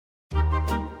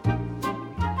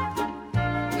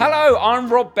Hello, I'm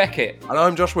Rob Beckett. And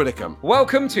I'm Josh Widdicombe.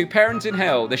 Welcome to Parent in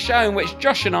Hell, the show in which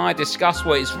Josh and I discuss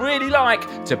what it's really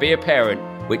like to be a parent,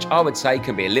 which I would say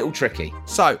can be a little tricky.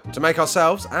 So, to make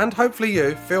ourselves, and hopefully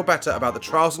you, feel better about the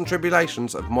trials and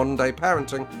tribulations of modern day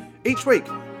parenting, each week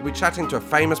we'll be chatting to a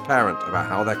famous parent about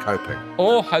how they're coping.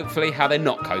 Or hopefully how they're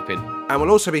not coping. And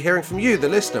we'll also be hearing from you, the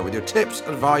listener, with your tips,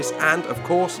 advice, and, of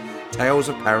course, tales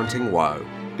of parenting woe.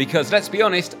 Because let's be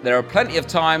honest, there are plenty of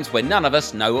times when none of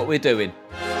us know what we're doing.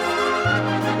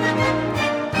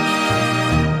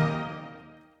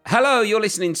 Hello, you're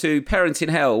listening to Parent in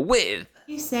Hell with...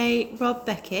 Can you say Rob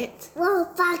Beckett?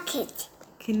 Rob Beckett.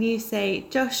 Can you say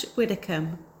Josh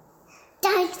Widdicombe?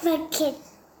 Josh Beckett.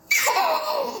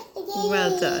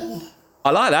 Well done.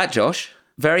 I like that, Josh.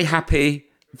 Very happy,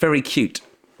 very cute.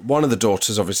 One of the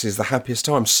daughters, obviously, is the happiest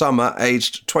time. Summer,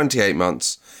 aged 28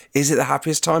 months. Is it the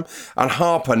happiest time? And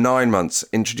Harper, 9 months,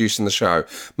 introducing the show.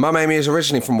 Mum Amy is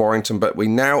originally from Warrington, but we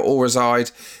now all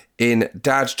reside in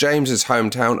Dad James's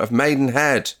hometown of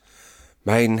Maidenhead.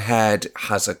 Maidenhead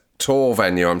has a tour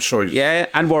venue, I'm sure. Yeah,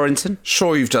 and Warrington.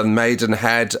 Sure, you've done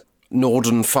Maidenhead,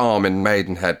 Norden Farm in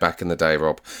Maidenhead back in the day,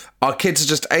 Rob. Our kids are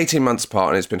just 18 months apart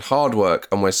and it's been hard work,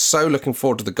 and we're so looking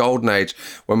forward to the golden age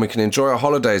when we can enjoy our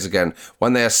holidays again,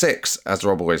 when they are 6, as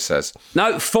Rob always says.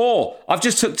 No, 4. I've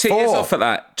just took 2 years off at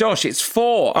that. Josh, it's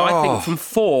 4. Oh. I think from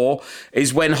 4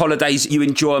 is when holidays, you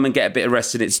enjoy them and get a bit of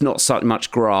rest and it's not so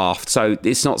much graft. So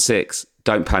it's not 6.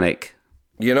 Don't panic.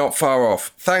 You're not far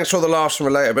off. Thanks for all the laughs and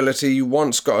relatability. You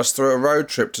once got us through a road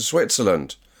trip to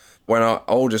Switzerland when our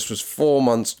oldest was 4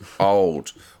 months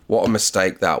old. What a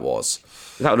mistake that was.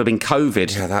 That would have been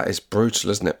COVID. Yeah, that is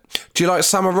brutal, isn't it? Do you like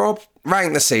summer, Rob?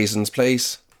 Rank the seasons,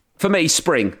 please. For me,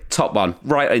 spring, top one.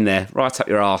 Right in there, right up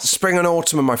your arse. Spring and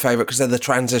autumn are my favourite because they're the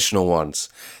transitional ones.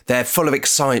 They're full of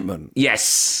excitement.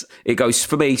 Yes, it goes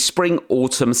for me, spring,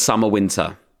 autumn, summer,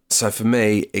 winter. So for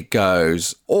me, it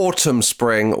goes autumn,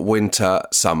 spring, winter,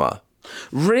 summer.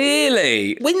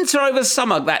 Really? Winter over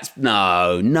summer? That's...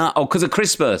 No. Oh, because of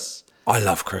Christmas. I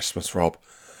love Christmas, Rob.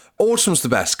 Autumn's the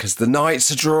best because the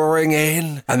nights are drawing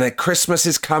in and then Christmas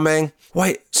is coming.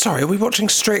 Wait, sorry, are we watching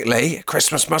Strictly?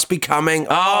 Christmas must be coming.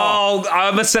 Oh,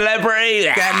 I'm a celebrity.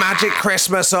 Get Magic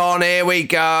Christmas on, here we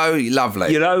go.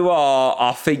 Lovely. You know what?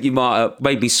 I think you might have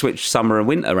maybe switch summer and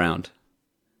winter around.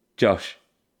 Josh,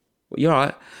 you all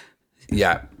right?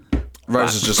 Yeah.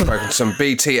 Rose has just spoken to some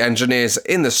BT engineers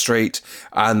in the street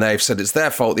and they've said it's their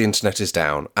fault the internet is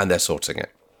down and they're sorting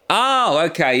it. Oh,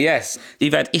 okay, yes.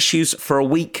 You've had issues for a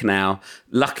week now.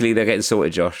 Luckily, they're getting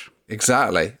sorted, Josh.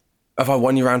 Exactly. Have I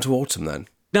won you round to autumn then?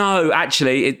 No,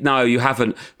 actually, no, you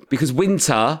haven't. Because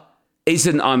winter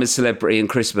isn't I'm a Celebrity and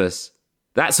Christmas.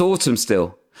 That's autumn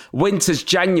still. Winter's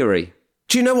January.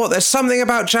 Do you know what? There's something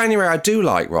about January I do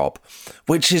like, Rob,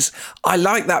 which is I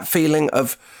like that feeling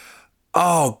of,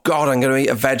 oh, God, I'm going to eat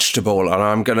a vegetable and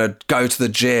I'm going to go to the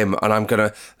gym and I'm going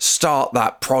to start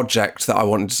that project that I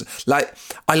wanted to...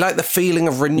 I like the feeling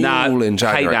of renewal in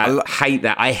January. Hate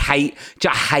that. I hate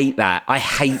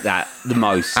that the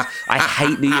most. I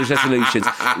hate New Year's resolutions.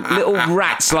 Little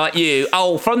rats like you.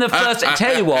 Oh, from the first...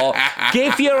 Tell you what,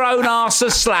 give your own arse a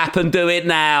slap and do it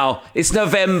now. It's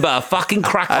November. Fucking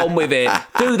crack on with it.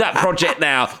 Do that project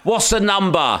now. What's the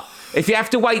number? If you have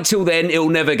to wait till then, it'll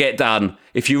never get done.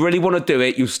 If you really want to do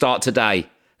it, you start today.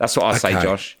 That's what I say,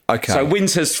 Josh. Okay. So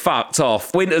winter's fucked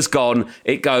off. Winter's gone.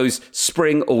 It goes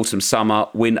spring, autumn, summer,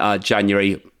 winter,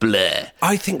 January, bleh.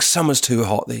 I think summer's too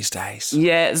hot these days.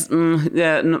 Yeah, I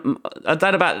don't know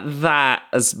about that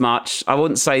as much. I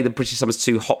wouldn't say the British summer's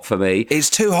too hot for me. It's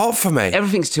too hot for me.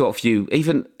 Everything's too hot for you.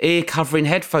 Even ear-covering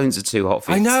headphones are too hot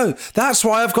for you. I know. That's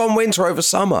why I've gone winter over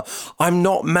summer. I'm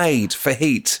not made for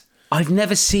heat. I've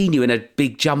never seen you in a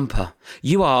big jumper.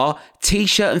 You are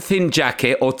T-shirt and thin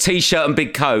jacket or T-shirt and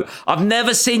big coat. I've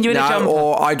never seen you in a jumper.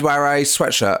 Or I'd wear a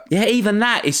sweatshirt. Yeah, even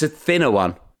that is a thinner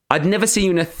one. I'd never seen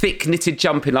you in a thick knitted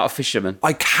jumping like a fisherman.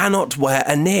 I cannot wear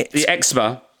a knit. The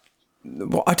eczema.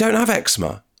 Well, I don't have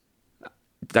eczema.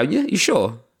 Don't you? You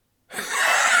sure?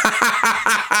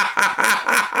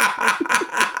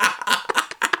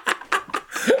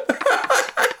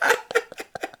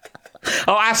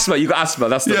 Oh, asthma. You got asthma.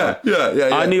 That's the one. Yeah.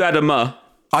 I knew you had a muh.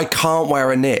 I can't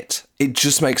wear a knit. It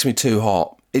just makes me too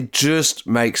hot. It just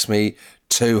makes me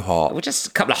too hot. We're just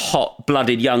a couple of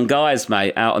hot-blooded young guys,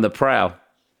 mate, out on the prowl.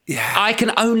 Yeah. I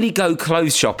can only go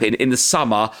clothes shopping in the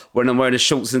summer when I'm wearing a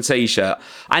shorts and T-shirt.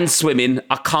 And swimming,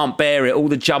 I can't bear it. All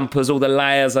the jumpers, all the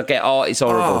layers I get. Oh, it's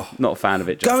horrible. Not a fan of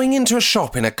it, John. Going into a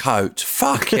shop in a coat.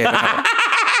 Fuck it.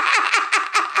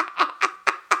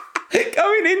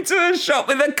 Going into into a shop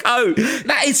with a coat.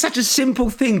 That is such a simple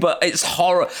thing, but it's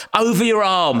horror. Over your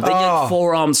arm, then your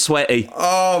forearm's sweaty.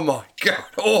 Oh my God,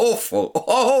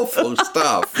 awful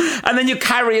stuff. And then you're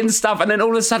carrying stuff, and then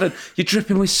all of a sudden you're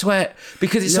dripping with sweat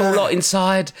because it's all hot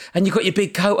inside, and you've got your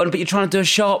big coat on, but you're trying to do a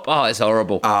shop. Oh, it's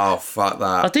horrible. Oh, fuck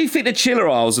that. I do think the chiller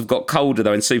aisles have got colder,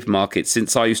 though, in supermarkets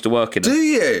since I used to work in them. Do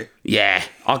you? Yeah,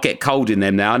 I get cold in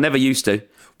them now. I never used to.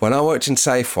 When I worked in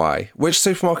Safeway, which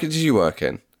supermarket did you work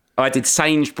in? I did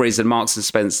Sainsbury's and Marks and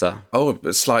Spencer. Oh,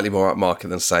 but slightly more upmarket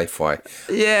than Safeway.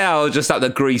 Yeah, I was just up the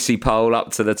greasy pole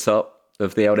up to the top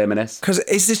of the old M&S. Because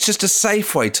is this just a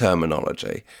Safeway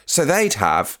terminology? So they'd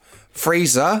have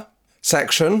freezer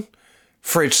section,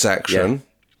 fridge section,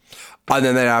 and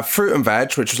then they'd have fruit and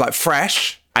veg, which was like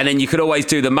fresh. And then you could always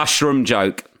do the mushroom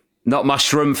joke. Not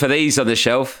mushroom for these on the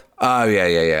shelf. Oh,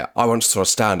 yeah. I once saw a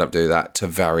stand-up do that to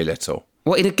very little.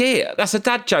 What, in a gear? That's a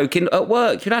dad joke at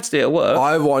work. You'd have to do it at work.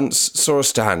 I once saw a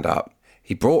stand-up.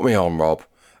 He brought me on, Rob.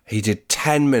 He did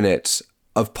 10 minutes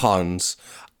of puns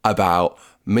about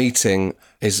meeting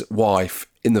his wife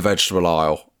in the vegetable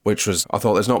aisle, which was, I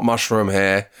thought, there's not mushroom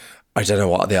here. I don't know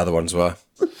what the other ones were.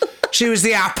 She was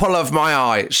the apple of my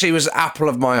eye.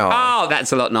 Oh,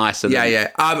 that's a lot nicer. Yeah.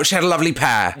 But she had a lovely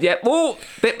pair. Yeah. Oh,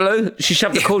 bit blue. She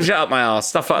shoved the courgette up my arse.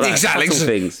 Stuff like that. Exactly. Subtle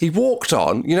things. He walked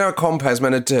on. You know what compères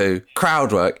meant to do?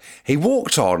 Crowd work. He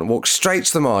walked straight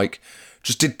to the mic,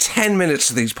 just did 10 minutes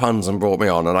of these puns and brought me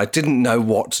on, and I didn't know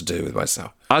what to do with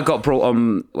myself. I got brought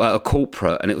on a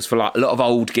corporate, and it was for like a lot of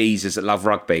old geezers that love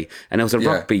rugby, and there was a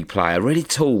rugby player, a really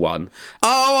tall one.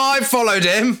 Oh, I followed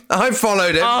him.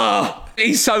 Oh,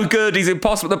 he's so good. He's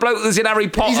impossible. The bloke that was in Harry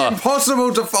Potter. He's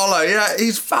impossible to follow. Yeah,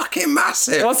 he's fucking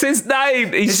massive. What's his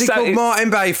name? Is he called Martin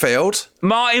Bayfield?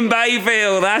 Martin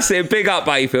Bayfield, that's it. Big up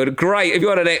Bayfield. Great. If you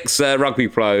want an ex-rugby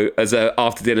pro as a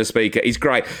after-dinner speaker, he's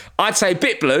great. I'd say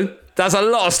Bit Blue. Does a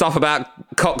lot of stuff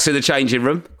about cocks in the changing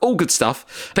room. All good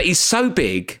stuff. But he's so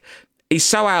big. He's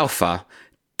so alpha.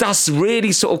 Does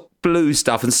really sort of blue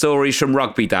stuff and stories from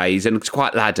rugby days, and it's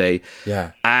quite laddie.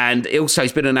 Yeah. And also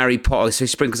he's been on Harry Potter, so he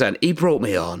sprinkles out. He brought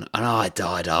me on, and I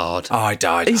died hard.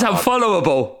 He's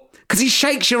unfollowable. Because he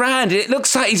shakes your hand, and it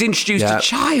looks like he's introduced a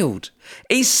child.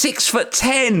 He's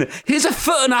 6'10". He's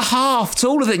 1.5 feet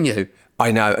taller than you. I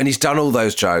know, and he's done all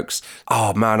those jokes.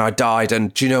 Oh, man, I died,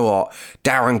 and do you know what?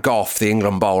 Darren Gough, the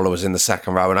England bowler, was in the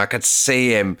second row, and I could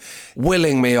see him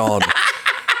willing me on,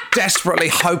 desperately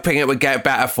hoping it would get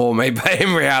better for me, but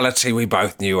in reality, we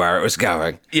both knew where it was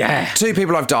going. Yeah. 2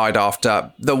 people I've died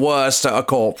after, the worst at a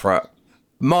corporate,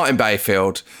 Martin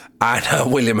Bayfield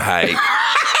and William Hague.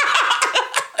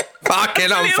 Fucking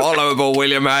unfollowable,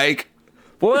 William Hague.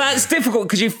 Well, that's difficult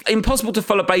because you're impossible to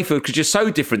follow Bayfield because you're so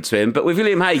different to him. But with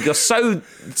William Hague, you're so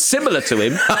similar to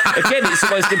him. Again, it's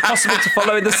almost impossible to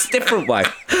follow in this different way.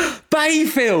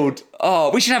 Bayfield. Oh,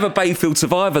 we should have a Bayfield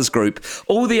survivors group.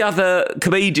 All the other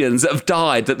comedians that have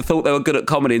died that thought they were good at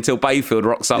comedy until Bayfield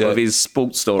rocks up with his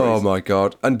sports stories. Oh, my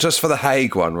God. And just for the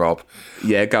Hague one, Rob.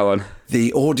 Yeah, go on.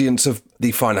 The audience of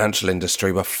the financial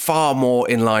industry were far more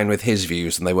in line with his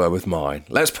views than they were with mine.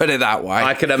 Let's put it that way.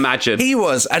 I can imagine. He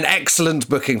was an excellent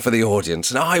booking for the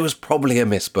audience, and I was probably a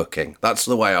misbooking. That's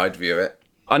the way I'd view it.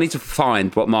 I need to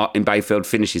find what Martin Bayfield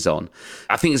finishes on.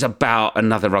 I think it's about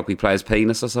another rugby player's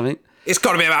penis or something. It's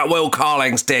got to be about Will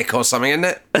Carling's dick or something, isn't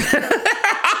it?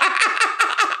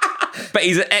 But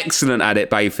he's excellent at it,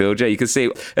 Bayfield. Yeah, you can see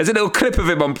it. There's a little clip of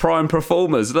him on Prime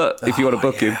Performers. Look, if you want to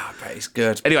book him. I bet he's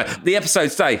good. Anyway, the episode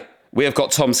today. We have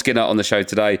got Tom Skinner on the show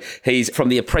today. He's from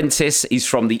The Apprentice. He's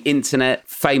from the internet,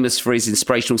 famous for his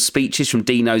inspirational speeches from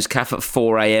Dino's Cafe at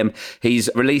 4 a.m. He's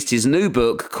released his new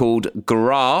book called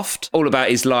Graft, all about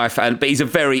his life. But he's a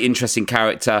very interesting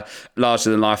character,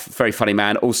 larger than life, very funny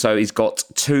man. Also, he's got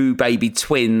 2 baby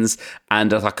twins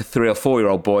and like a 3 or 4 year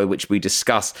old boy, which we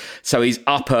discuss. So he's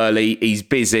up early, he's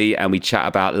busy, and we chat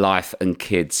about life and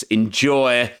kids.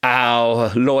 Enjoy,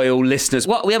 our loyal listeners.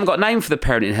 What? We haven't got a name for the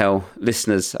Parenting Hell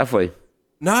listeners, have we?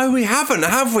 No, we haven't,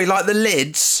 have we? Like the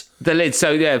Lids? The Lids. So,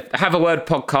 yeah, Have a Word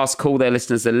podcast, call their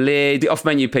listeners the Lid. The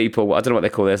off-menu people, I don't know what they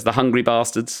call this, the hungry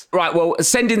bastards. Right, well,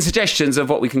 send in suggestions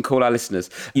of what we can call our listeners.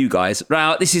 You guys.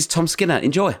 Right, this is Tom Skinner.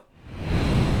 Enjoy.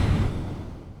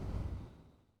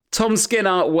 Tom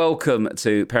Skinner, welcome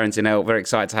to Parenting Hell. Very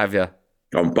excited to have you.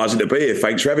 I'm buzzing to be here.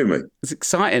 Thanks for having me. It's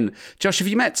exciting. Josh, have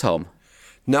you met Tom?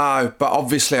 No, but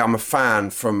obviously I'm a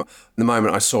fan from the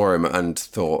moment I saw him and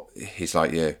thought, he's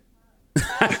like you.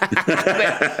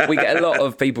 We get a lot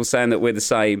of people saying that we're the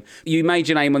same. You made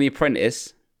your name on The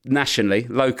Apprentice nationally,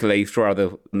 locally, through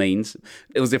other means.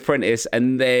 It was The Apprentice,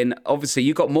 and then obviously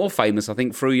you got more famous, I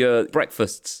think, through your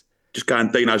breakfasts. Just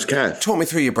going Dino's Calf. Talk me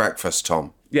through your breakfast,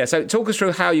 Tom. Yeah, so talk us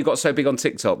through how you got so big on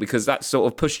TikTok, because that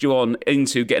sort of pushed you on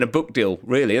into getting a book deal,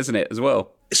 really, isn't it, as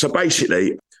well? So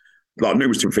basically, like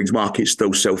numerous different things, markets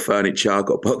still sell furniture, I've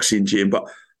got a boxing gym, but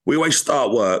we always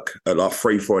start work at like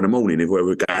 3, 4 in the morning, if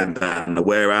we're going down the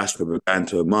warehouse, whether we're going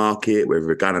to a market, whether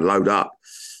we're going to load up.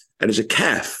 And there's a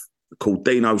calf called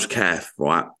Dino's Calf,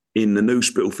 right, in the new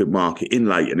Spitalfield market in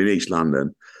Leighton in East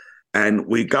London. And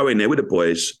we go in there with the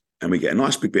boys and we get a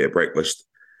nice big bit of breakfast.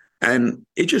 And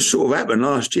it just sort of happened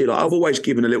last year. Like, I've always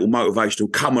given a little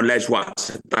motivational, come on, lads, what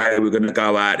today we're going to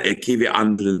go out there, give it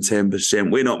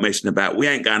 110%. We're not messing about. We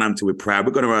ain't going home till we're proud.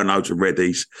 We're going to earn loads of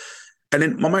reddies. And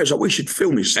then my mate was like, we should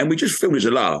film this. And we just filmed as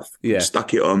a laugh. Yeah.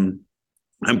 Stuck it on.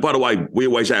 And by the way, we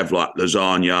always have like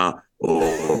lasagna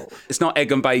or... It's not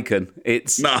egg and bacon.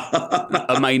 It's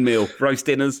a main meal. Roast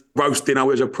dinners. Roast dinner,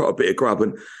 always a proper bit of grub.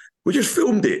 And we just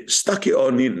filmed it, stuck it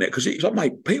on the internet, because it's like,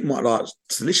 mate, people might like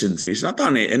to listen to this. And I've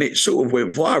done it, and it sort of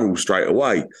went viral straight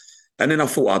away. And then I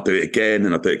thought I'd do it again,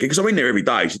 and I'd do it again, because I'm in there every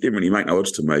day, so it didn't really make no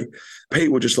odds to me.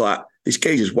 People were just like, this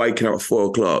geezer's waking up at 4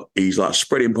 o'clock. He's like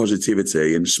spreading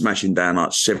positivity and smashing down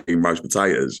like 17 roast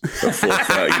potatoes at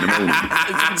 4:30 in the morning.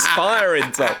 It's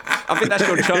inspiring, Tom. I think that's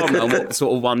your charm and what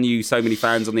sort of won you so many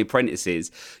fans on The Apprentice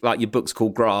is. Like, your book's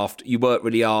called Graft, you work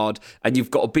really hard, and you've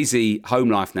got a busy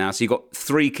home life now. So you've got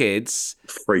 3 kids.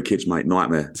 3 kids, mate,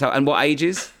 nightmare. So, and what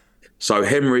ages? So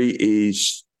Henry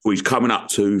he's coming up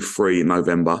to 3 in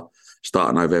November, start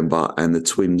of November, and the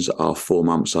twins are 4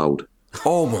 months old.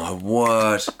 Oh, my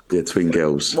word. Yeah, twin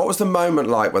girls. What was the moment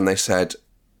like when they said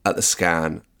at the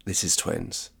scan, this is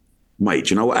twins? Mate, do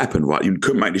you know what happened, right? You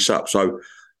couldn't make this up. So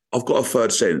I've got a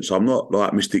third sense. I'm not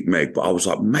like Mystic Meg, but I was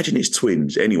like, imagine it's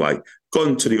twins. Anyway,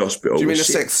 gone to the hospital. Do you mean a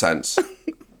 6th sense?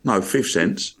 No, 5th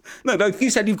sense. No, you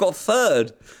said you've got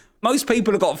 3rd. Most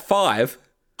people have got 5.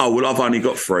 Oh, well, I've only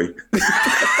got 3.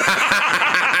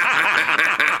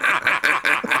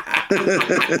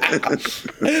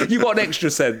 You got an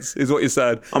extra sense, is what you're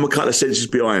saying. I'm a couple of senses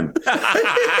behind.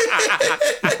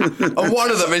 And one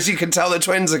of them is you can tell the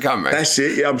twins are coming. That's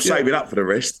it. Yeah, I'm saving up for the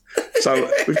rest. So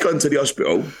we've gone to the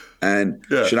hospital, and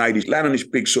Sinead is laying on this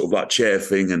big sort of like chair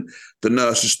thing, and the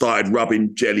nurse has started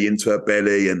rubbing jelly into her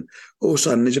belly, and all of a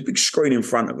sudden there's a big screen in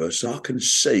front of us, so I can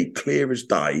see clear as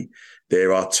day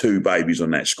there are 2 babies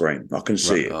on that screen. I can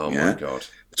see it. Oh, my God.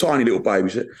 Tiny little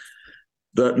babies.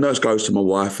 The nurse goes to my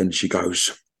wife and she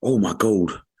goes, oh, my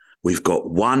God, we've got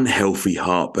 1 healthy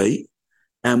heartbeat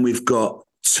and we've got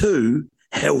 2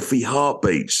 healthy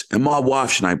heartbeats. And my wife,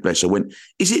 Sinead, bless her, went,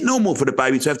 is it normal for the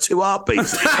baby to have 2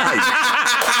 heartbeats?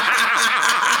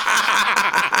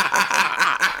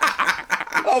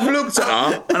 I've looked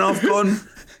at her and I've gone,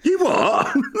 you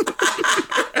what?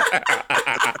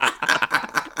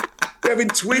 We're having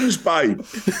twins, babe.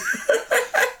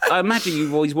 I imagine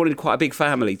you've always wanted quite a big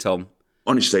family, Tom.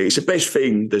 Honestly, it's the best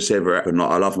thing that's ever happened. Like,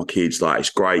 I love my kids. Like,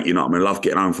 it's great. You know what I mean? I love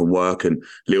getting home from work and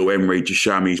little Emery just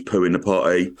showing me his poo in the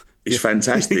potty. It's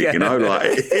fantastic, you know?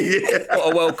 Like, yeah.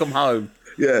 What a welcome home.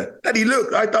 Yeah. Daddy,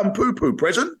 look, I done poo-poo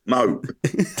present. No.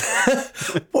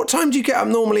 What time do you get up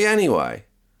normally anyway?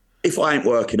 If I ain't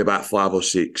working about 5 or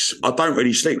 6, I don't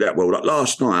really sleep that well. Like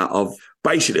last night,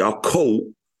 I caught,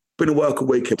 been to work a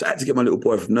week. I had to get my little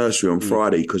boy from nursery on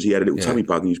Friday because he had a little tummy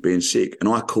bug and he was being sick. And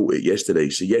I caught it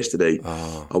yesterday. So yesterday,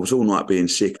 I was all night being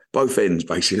sick, both ends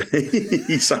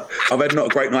basically. So I've had not a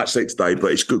great night's sleep today,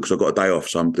 but it's good because I've got a day off.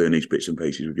 So I'm doing these bits and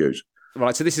pieces with you.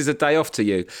 Right, so this is a day off to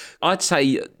you. I'd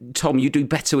say, Tom, you do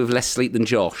better with less sleep than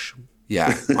Josh.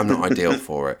 Yeah, I'm not ideal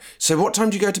for it. So what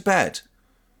time do you go to bed?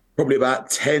 Probably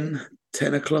about 10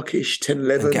 o'clock-ish, 10,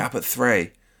 11. And get up at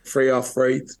 3.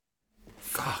 3:30.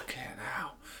 Fucking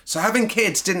hell. So having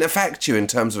kids didn't affect you in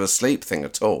terms of a sleep thing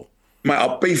at all? Mate,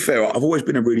 I'll be fair, I've always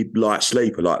been a really light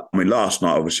sleeper. Like, I mean, last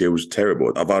night, obviously, it was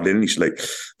terrible. I've hardly any sleep.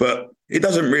 But it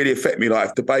doesn't really affect me. Like,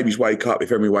 if the babies wake up,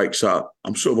 if Emily wakes up,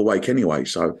 I'm sort of awake anyway,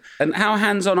 so. And how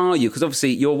hands-on are you? Because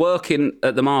obviously you're working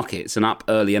at the markets and up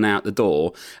early and out the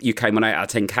door. You came on 8 out of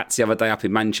 10 Cats the other day up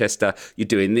in Manchester. You're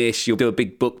doing this. You'll do a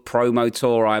big book promo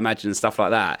tour, I imagine, and stuff like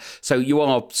that. So you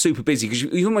are super busy because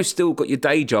you almost still got your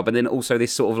day job and then also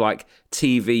this sort of like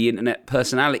TV, internet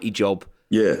personality job.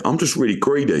 Yeah, I'm just really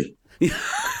greedy.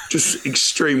 Just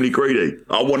extremely greedy.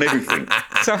 I want everything.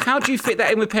 So how do you fit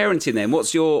that in with parenting then?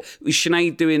 Is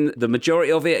Sinead doing the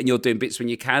majority of it and you're doing bits when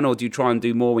you can, or do you try and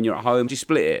do more when you're at home? Do you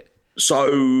split it? So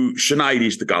Sinead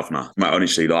is the governor, mate,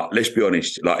 honestly. Like, let's be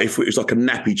honest. Like, if it was like a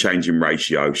nappy changing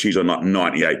ratio, she's on like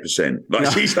 98%.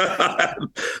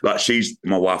 Like, she's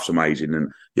my wife's amazing,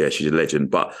 and yeah, she's a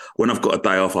legend. But when I've got a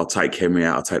day off, I'll take Henry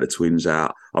out, I'll take the twins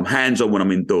out. I'm hands on when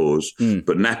I'm indoors,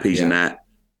 but nappies and that.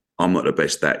 I'm not the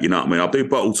best at, you know what I mean? I'll do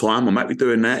bottle time. I'm happy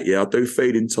doing that. Yeah, I'll do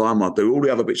feeding time. I'll do all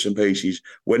the other bits and pieces.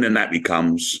 When the nappy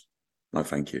comes, no,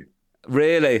 thank you.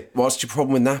 Really? What's your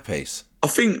problem with nappies? I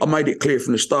think I made it clear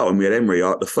from the start when we had Emery.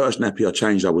 The first nappy I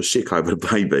changed, I was sick over the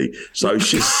baby. So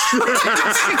she's Sick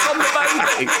on the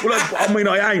baby. Well, I mean,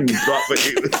 I aimed, but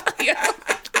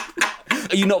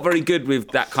Are you not very good with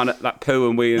that kind of that poo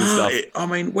and wee and stuff? I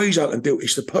mean, we's I can do.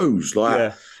 It's the poos. Like,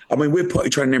 Yeah. I mean, we're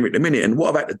potty training Emery at the minute, and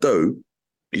what I've had to do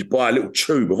is buy a little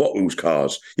tube of Hot Wheels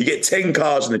cars. You get 10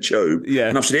 cars in a tube, Yeah.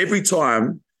 and I've said every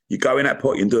time you go in that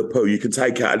potty and do a poo, you can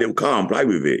take out a little car and play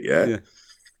with it. Yeah.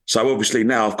 So obviously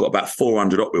now I've got about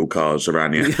 400 Hot Wheel cars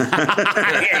around here.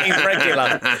 Yeah, he's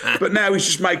regular. But now he's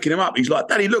just making them up. He's like,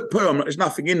 Daddy, look, poo. I'm like, there's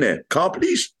nothing in there. Car,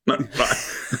 please? No, like.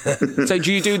 So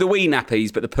do you do the wee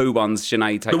nappies, but the poo ones,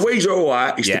 Sinead takes? The wees are all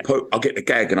right. It's Yeah. the poo. I'll get the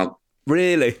gag and I'll...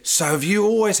 Really? So have you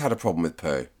always had a problem with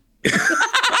poo?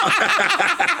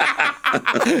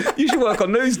 You should work on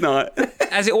Newsnight.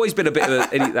 Has it always been a bit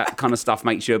of that kind of stuff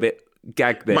makes you a bit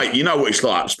gagged there? Mate, you know what it's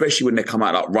like, especially when they come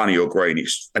out like runny or green,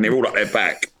 and they're all up their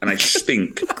back and they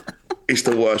stink. It's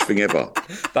the worst thing ever.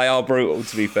 They are brutal,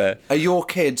 to be fair. Are your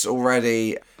kids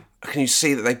already... Can you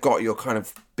see that they've got your kind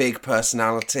of big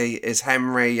personality? Is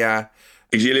Henry...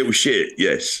 Is he a little shit?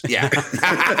 Yes. Yeah.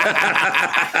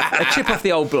 A chip off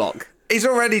the old block. He's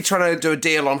already trying to do a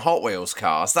deal on Hot Wheels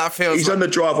cars. That feels He's like... on the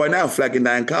driveway now flagging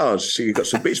down cars. So you've got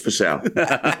some bits for sale. I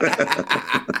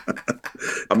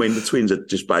mean, the twins are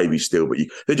just babies still, but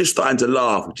they're just starting to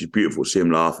laugh, which is beautiful. See them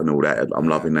laugh and all that. I'm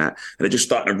loving that. And they're just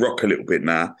starting to rock a little bit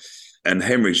now. And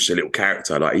Henry's just a little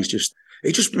character. Like, he just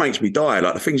makes me die.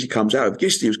 Like, the things he comes out with.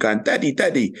 Yesterday he was going,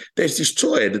 Daddy, there's this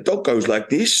toy. The dog goes like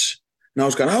this. And I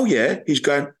was going, oh, yeah. He's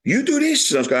going, you do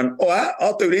this? And I was going, all right,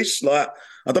 I'll do this. Like,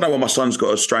 I don't know why my son's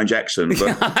got a strange accent,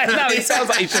 but... No, it sounds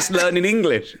like he's just learning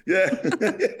English. Yeah.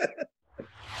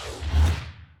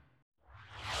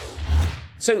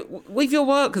 So with your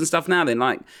work and stuff now then,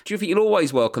 like, do you think you'll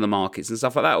always work on the markets and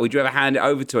stuff like that? Or would you ever hand it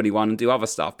over to anyone and do other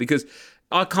stuff? Because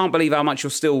I can't believe how much you're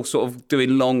still sort of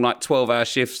doing long, like 12-hour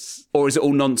shifts. Or is it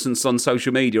all nonsense on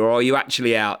social media? Or are you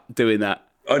actually out doing that?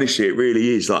 Honestly, it really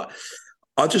is. Like,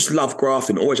 I just love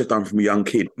grafting. Always have done from a young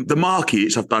kid. The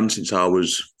markets I've done since I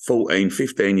was 14,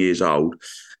 15 years old.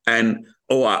 And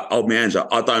all right, hold my hands up.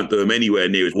 I don't do them anywhere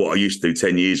near as what I used to do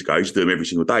 10 years ago. I used to do them every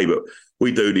single day, but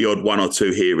we do the odd one or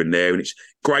two here and there. And it's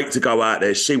great to go out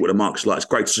there, see what the market's like. It's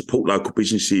great to support local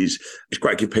businesses. It's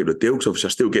great to give people a deal because obviously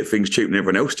I still get things cheaper than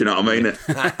everyone else. Do you know what I mean?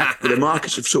 But the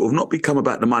markets have sort of not become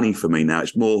about the money for me now.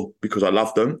 It's more because I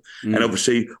love them. And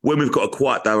obviously when we've got a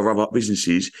quiet day of other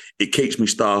businesses, it keeps me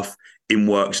staff in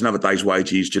work. It's another day's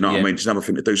wages. Do you know what I mean? It's another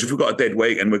thing to do. So if we've got a dead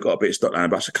week and we've got a bit of stock down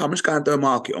about, so come, let's go and do a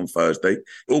market on Thursday.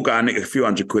 All go and nick a few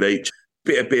 $100 each,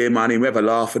 bit of beer money, we have a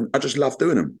laugh, and I just love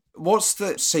doing them. What's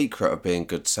the secret of being a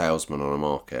good salesman on a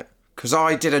market? Because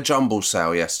I did a jumble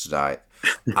sale yesterday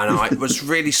and I was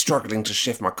really struggling to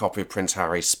shift my copy of Prince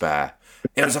Harry's Spare.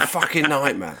 It was a fucking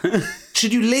nightmare.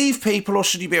 Should you leave people or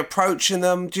should you be approaching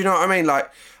them? Do you know what I mean?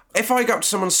 Like, if I go up to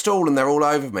someone's stall and they're all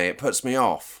over me, it puts me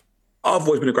off. I've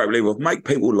always been a great believer of make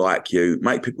people like you,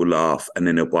 make people laugh, and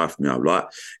then they'll buy from you. Like,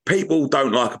 people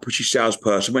don't like a pushy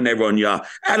salesperson when they're on you.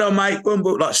 Hello, mate, boom,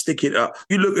 boom, like, stick it up.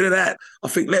 You looking at that? I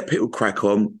think let people crack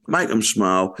on, make them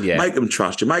smile, make them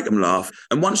trust you, make them laugh.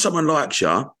 And once someone likes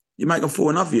you, you make them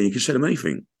fall in love with you and you can sell them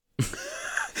anything.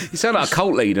 You sound like a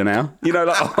cult leader now. You know,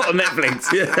 like on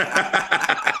Netflix.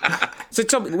 Yeah. So,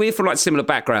 Tom, we're from like similar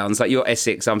backgrounds. Like you're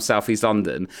Essex, I'm South East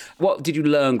London. What did you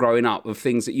learn growing up of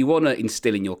things that you want to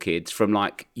instill in your kids from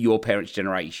like your parents'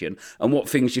 generation? And what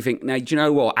things do you think, now, do you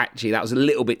know what? Actually, that was a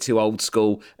little bit too old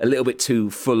school, a little bit too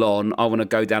full on. I want to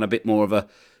go down a bit more of a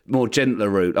more gentler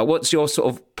route. Like, what's your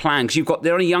sort of plan? Because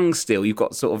they're only young still. You've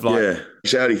got sort of like... Yeah,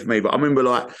 it's early for me. But I remember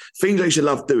like things I used to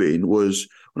love doing was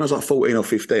when I was like 14 or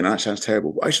 15, and that sounds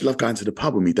terrible, but I used to love going to the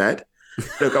pub with my dad.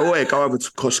 They'd go, go over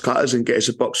to Cost Cutters and get us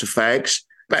a box of fags.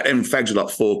 Back then, fags were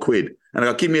like £4. And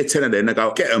I go, give me a tenner then. They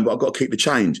go, get them, but I've got to keep the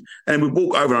change. And then we'd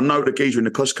walk over and I know the geezer in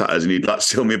the Cost Cutters and he'd like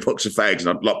sell me a box of fags and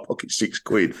I'd like pocket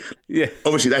 £6. Yeah.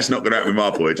 Obviously, that's not going to happen with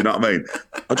my boy. Do you know what I mean?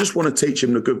 I just want to teach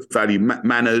him the good value.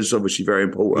 Manners, obviously, very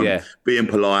important. Yeah. Being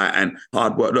polite and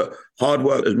hard work. Look, hard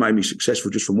work has made me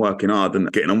successful just from working hard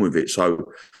and getting on with it. So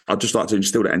I'd just like to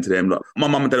instill that into them. Look, my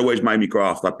mum and dad always made me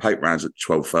graft. I had paper rounds at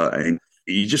 12, 13.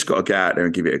 You just got to get out there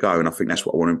and give it a go. And I think that's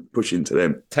what I want to push into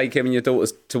them. Take him and your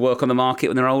daughters to work on the market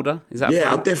when they're older? Is that Yeah,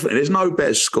 fun? definitely. There's no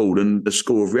better school than the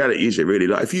school of reality, is it really?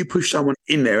 Like, if you push someone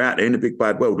in there, out there in the big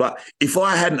bad world, like, if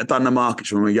I hadn't have done the markets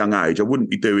from a young age, I wouldn't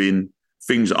be doing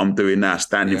things that I'm doing now,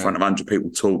 standing in front of 100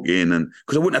 people talking, and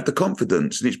because I wouldn't have the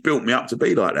confidence, and it's built me up to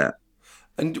be like that.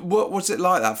 And what was it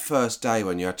like that first day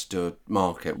when you had to do a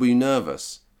market? Were you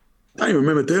nervous? I don't even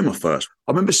remember doing my first.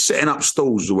 I remember setting up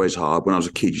stalls was always hard when I was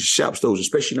a kid. You set up stalls,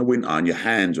 especially in the winter, and your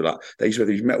hands were like, they used to have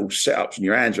these metal setups and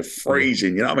your hands are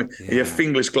freezing, you know what I mean? Yeah. And your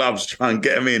fingerless gloves to try and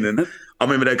get them in. And I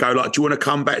remember they'd go like, do you want to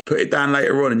come back, put it down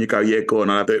later on? And you go, yeah, go on,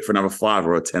 I'll do it for another £5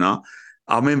 or a tenner.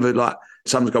 I remember like,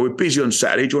 someone go, we're busy on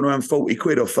Saturday, do you want to earn 40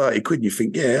 quid or 30 quid? And you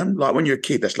think, yeah, like when you're a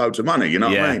kid, that's loads of money, you know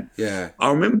what I mean? Yeah. I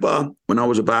remember when I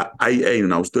was about 18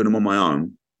 and I was doing them on my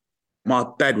own, my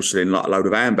dad was selling like a load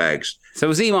of handbags. So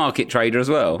was he market trader as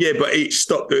well? Yeah, but he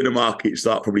stopped doing the markets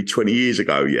like probably 20 years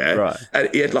ago, yeah? Right. And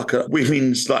he had like a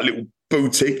women's like little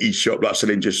boutique shop, like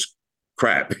selling just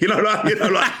crap, like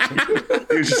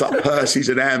it was just like purses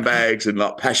and handbags and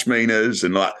like pashminas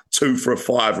and like 2 for a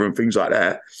 £5 and things like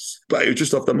that. But it was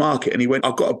just off the market. And he went,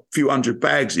 I've got a few hundred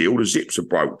bags here. All the zips are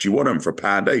broke. Do you want them for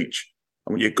 £1 each?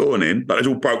 I went, you're going in, but there's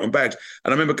all broken bags.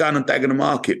 And I remember going and dagging the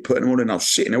market, putting them all in. I was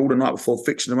sitting there all the night before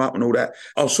fixing them up and all that.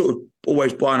 I was sort of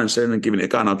always buying and selling and giving it a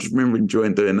go. And I just remember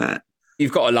enjoying doing that.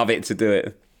 You've got to love it to do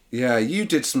it. Yeah, you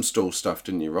did some stall stuff,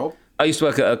 didn't you, Rob? I used to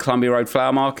work at a Columbia Road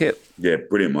flower market. Yeah,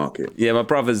 brilliant market. Yeah, my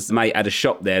brother's mate had a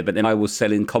shop there, but then I was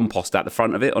selling compost out the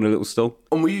front of it on a little stall.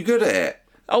 And were you good at it?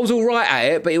 I was all right at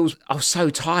it, but I was so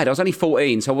tired. I was only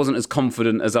 14, so I wasn't as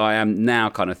confident as I am now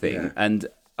kind of thing. Yeah. And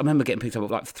I remember getting picked up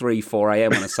at like 3, 4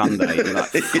 a.m. on a Sunday. You're like,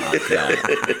 fuck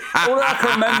that. All I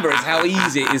can remember is how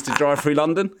easy it is to drive through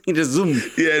London. You just zoom.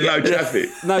 Yeah, no traffic.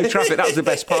 No traffic. That was the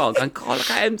best part. And God,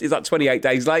 look at him. It's like 28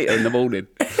 days later in the morning.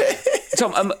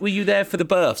 Tom, were you there for the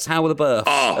births? How were the births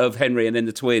of Henry and then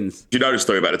the twins? Do you know the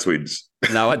story about the twins?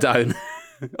 No, I don't.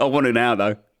 I want to now,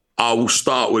 though. I will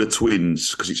start with the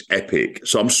twins because it's epic.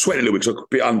 So I'm sweating a little bit because I'm a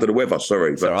bit under the weather,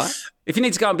 sorry. It's all right. If you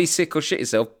need to go and be sick or shit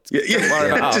yourself, don't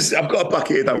worry about us. I've got a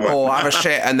bucket here, don't worry. Or have a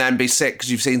shit and then be sick because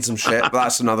you've seen some shit, but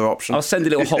that's another option. I'll send a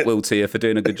little Hot Wheel to you for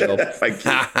doing a good job. Thank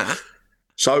you.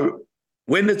 So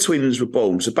when the twins were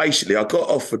born, so basically I got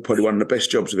offered probably one of the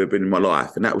best jobs I've ever been in my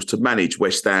life, and that was to manage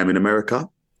West Ham in America.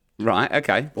 Right,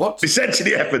 okay. What?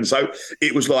 Essentially happened. So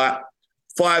it was like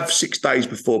 5-6 days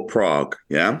before Prague,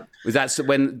 yeah? Was that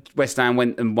when West Ham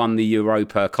went and won the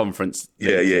Europa Conference?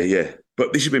 Yeah.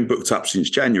 But this had been booked up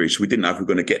since January, so we didn't know if we were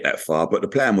going to get that far. But the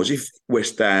plan was if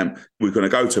West Ham, we were going to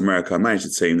go to America, manage the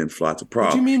team, then fly to Prague.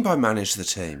 What do you mean by manage the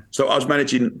team? So I was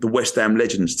managing the West Ham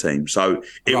Legends team. So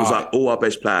it was like all our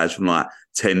best players from like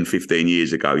 10, 15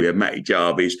 years ago. You had Matty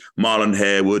Jarvis, Marlon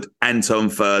Harewood, Anton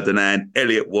Ferdinand,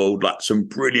 Elliot Wald, like some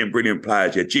brilliant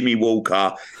players. Yeah, Jimmy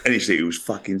Walker. Honestly, it was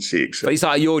fucking sick. So but it's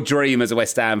like your dream as a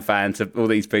West Ham fan to all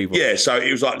these people. Yeah, so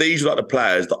it was like these were like the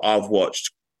players that I've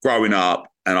watched growing up.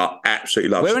 And I absolutely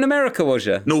love it. Where in America was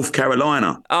you? North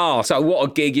Carolina. Oh, so what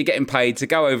a gig. You're getting paid to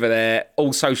go over there,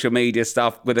 all social media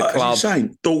stuff with a club.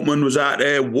 Insane. Dortmund was out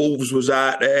there, Wolves was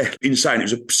out there. Insane. It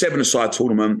was a 7-a-side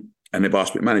tournament and they've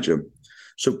asked me to manage them.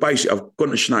 So basically, I've gone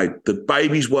to Sinead. The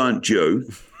babies weren't due.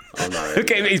 Oh, no.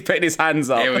 Look at him, he's putting his hands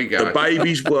up. Here we go. The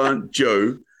babies weren't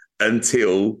due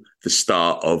until the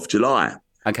start of July.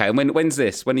 Okay, and when's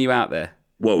this? When are you out there?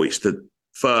 Well, it's the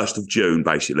 1st of June,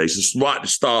 basically. So it's right at the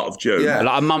start of June. Yeah.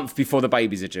 Like a month before the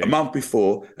babies are due. A month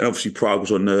before. And obviously Prague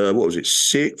was on the,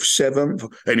 6th,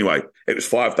 7th? Anyway, it was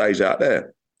 5 days out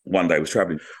there. One day I was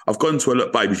travelling. I've gone to her,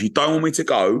 look, babe, if you don't want me to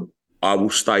go, I will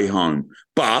stay home.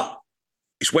 But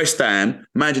it's West Ham,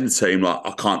 managing the team, like,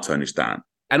 I can't turn this down.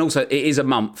 And also, it is a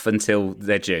month until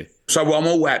they're due. So I'm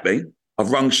all happy.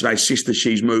 I've rung Sinead's sister.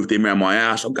 She's moved in around my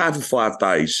house. I'm going for 5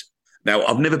 days. Now,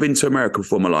 I've never been to America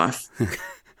before in my life.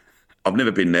 I've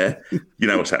never been there. You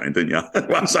know what's happening, don't you?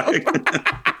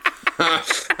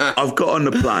 I've got on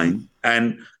the plane,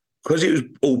 and because it was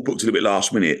all booked a little bit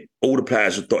last minute, all the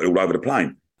players are dotted all over the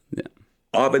plane. Yeah.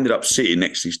 I've ended up sitting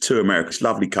next to these 2 Americans,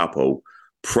 lovely couple,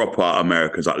 proper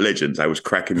Americans, like legends. They was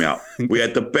cracking me up. We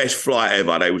had the best flight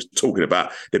ever. They was talking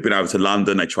about they'd been over to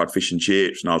London, they tried fish and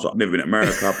chips, and I was like, I've never been to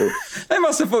America. But they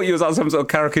must have thought you was like some sort of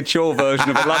caricature version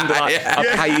of a London, like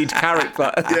a paid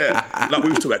character. Yeah, like we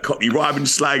was talking about Cockney rhyming,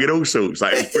 slang and all sorts.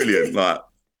 Like, it was brilliant. Like,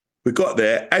 we got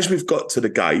there. As we've got to the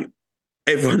gate,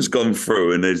 everyone's gone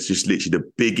through, and there's just literally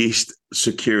the biggest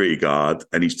security guard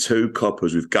and his 2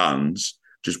 coppers with guns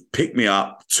just picked me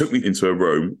up, took me into a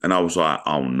room, and I was like,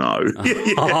 oh no. Oh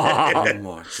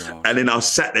my God. And then I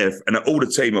sat there, and all the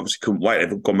team obviously couldn't wait.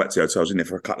 They've gone back to the hotel. I was in there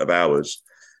for a couple of hours.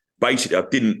 Basically, I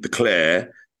didn't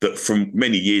declare that from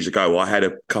many years ago, I had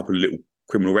a couple of little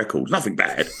criminal records. Nothing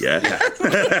bad, yeah.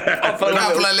 A couple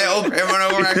of little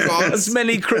criminal records. As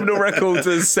many criminal records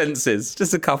as senses.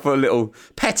 Just a couple of little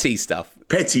petty stuff.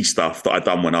 Petty stuff that I'd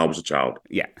done when I was a child.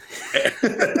 Yeah.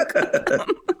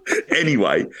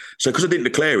 Anyway, so because I didn't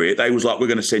declare it, they was like, we're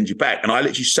going to send you back. And I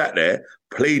literally sat there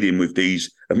pleading with these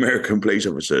American police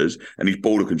officers and these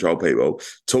border control people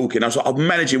talking. I was like, I'm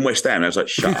managing West Ham. And I was like,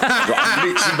 shut up. I was like, I'm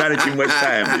literally managing West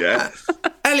Ham, yeah?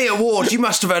 Elliot Ward, you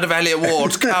must have heard of Elliot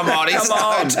Ward. Come on, he's Come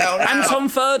on. Anton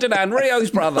Ferdinand,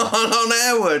 Rio's brother. on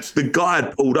Howard. The guy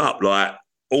had pulled up like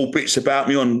all bits about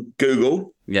me on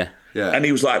Google. Yeah. And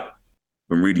he was like,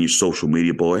 I'm reading your social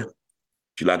media, boy. Do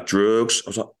you like drugs? I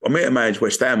was like, I'm here to manage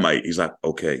West Ham, mate. He's like,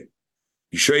 okay.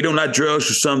 You sure you don't like drugs?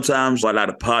 Because sometimes I like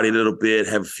to party a little bit,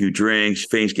 have a few drinks,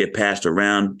 things get passed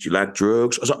around. Do you like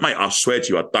drugs? I was like, mate, I swear to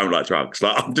you, I don't like drugs.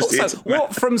 Like, I'm just Also,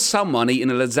 what from someone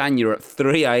eating a lasagna at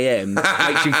 3 a.m.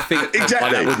 makes you think... Exactly.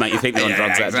 Well, that would make you think they're on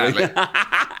drugs, actually.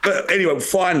 But anyway,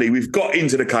 finally, we've got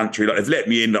into the country. Like, they've let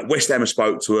me in. Like, West Ham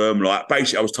spoke to them. Like,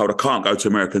 basically, I was told I can't go to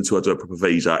America until I do a proper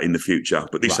visa in the future.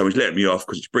 But this time he's letting me off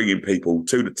because it's bringing people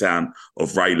to the town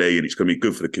of Rayleigh and it's going to be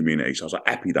good for the community. So I was like,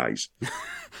 happy days.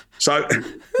 So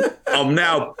I'm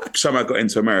now somehow got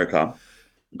into America,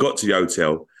 got to the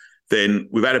hotel. Then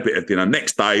we've had a bit of dinner.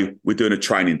 Next day, we're doing a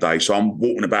training day. So I'm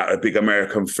walking about a big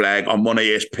American flag. I'm on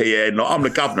ESPN. Like, I'm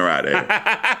the governor out there.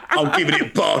 I'm giving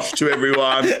it bosh to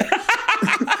everyone.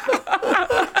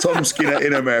 Tom Skinner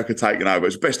in America taking over.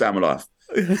 It's the best day of my life.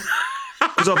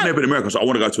 Because I've never been in America. So I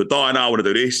want to go to a diner. I want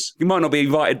to do this. You might not be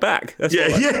invited back. That's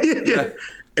Yeah.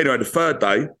 Anyway, the third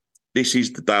day, this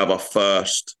is the day of our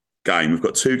first game. We've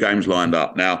got 2 games lined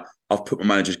up. Now, I've put my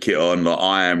manager's kit on. Like,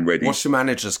 I am ready. What's your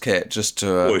manager's kit? Just to...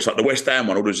 Well, it's like the West Ham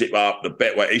one, all the zip up, the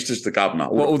Betway. He's just the governor.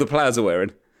 What all the players are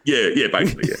wearing. Yeah,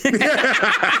 basically,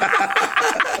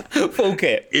 yeah. Full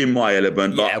kit. In my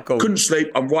element. Like, of course. Couldn't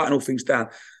sleep. I'm writing all things down.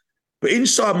 But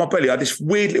inside my belly, I had this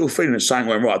weird little feeling that something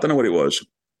went right. I don't know what it was.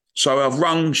 So I've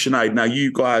rung Sinead. Now,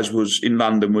 you guys was in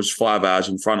London, was 5 hours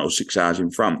in front or 6 hours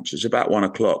in front. So it's about 1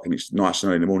 o'clock and it's nice and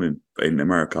early in the morning in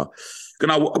America.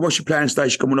 What's your plan today?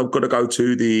 She said, I've got to go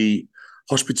to the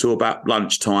hospital about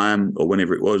lunchtime or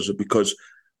whenever it was because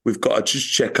we've got to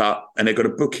just check up and they're going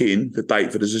to book in the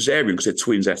date for the cesarean because their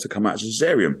twins have to come out as a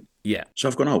cesarean. Yeah. So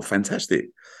I've gone, oh, fantastic.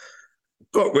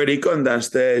 Got ready, gone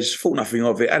downstairs, thought nothing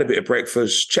of it, had a bit of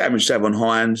breakfast, chatted with Savon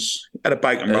Hines, had a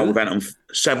bacon roll with Anton.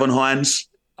 Savon Hines.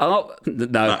 Oh,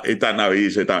 no. He don't know who he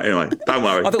is. Anyway, don't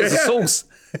worry. I thought it was a sauce.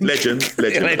 Legend.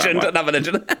 Another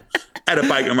legend. Had a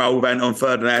bacon roll with Anton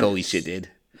Ferdinand. Of course you did.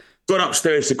 Gone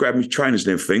upstairs to grab my trainers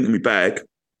and everything in my bag.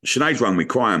 Sinead's rung me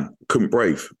crying, couldn't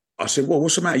breathe. I said, well,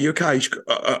 what's the matter? You okay?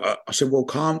 I said, well,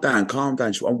 calm down.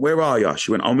 She went, where are you?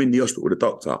 She went, I'm in the hospital with a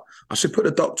doctor. I said, put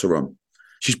the doctor on.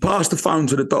 She's passed the phone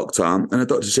to the doctor and the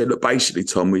doctor said, look, basically,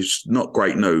 Tom, it's not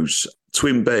great news.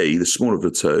 Twin B, the smaller of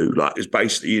the two, like, is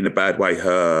basically in a bad way.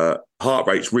 Her heart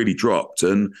rate's really dropped.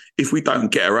 And if we don't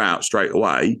get her out straight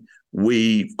away,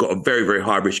 we've got a very, very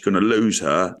high risk going to lose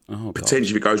her. Oh,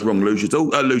 potentially, if it goes wrong, lose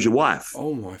your wife.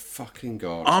 Oh, my fucking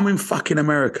God. I'm in fucking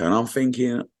America and I'm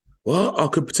thinking, what? I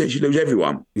could potentially lose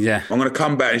everyone. Yeah. I'm going to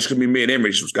come back and it's going to be me and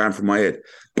Emery. This was going through my head.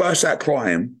 Burst out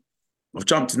crying. I've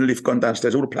jumped in the lift, gone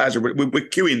downstairs. All the players we're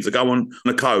queuing to go on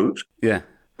the coach. Yeah.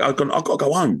 I've got to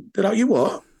go home. They're like, you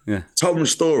what? Yeah. Told them the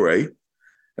story.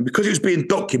 And because it was being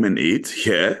documented,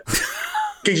 he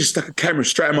just stuck a camera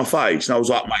straight in my face. And I was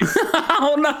like, mate.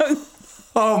 Oh, no.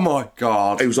 Oh, my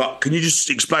God. He was like, can you just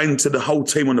explain to the whole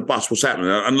team on the bus what's happening?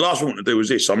 And the last thing I wanted to do was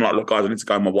this. So I'm like, look, guys, I need to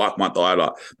go. My wife might die.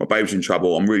 Like, my baby's in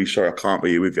trouble. I'm really sorry I can't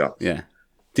be here with you. Yeah.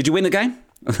 Did you win the game?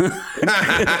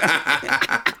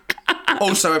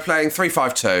 Also, we're playing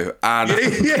 3-5-2. And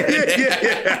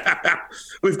Yeah.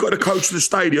 We've got to coach to the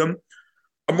stadium.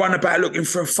 I'm running about looking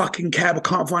for a fucking cab. I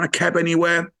can't find a cab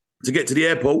anywhere to get to the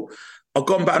airport. I've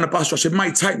gone back on the bus. I said,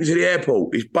 mate, take me to the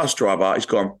airport. His bus driver, he's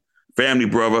gone, family,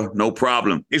 brother, no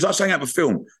problem. He's like saying out of a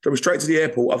film. Drove me straight to the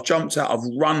airport. I've jumped out. I've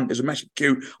run. There's a massive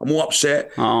queue. I'm all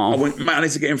upset. Oh. I went, mate, I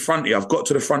need to get in front of you. I've got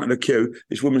to the front of the queue.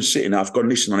 This woman's sitting there. I've gone,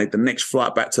 listen, I need the next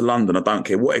flight back to London. I don't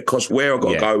care what it costs, where I've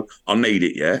got to go. I need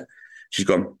it, yeah? She's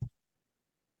gone,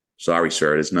 sorry,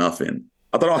 sir, there's nothing.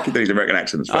 I don't like it doing these American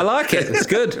accents. I like it. It's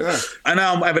good. And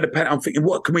now I'm having a panic. I'm thinking,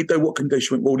 what can we do? What can we do?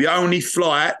 She went, well, the only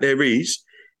flight there is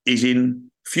in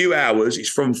a few hours. It's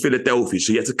from Philadelphia.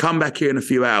 So you have to come back here in a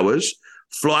few hours,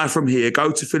 fly from here, go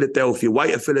to Philadelphia,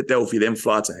 wait at Philadelphia, then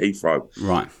fly to Heathrow.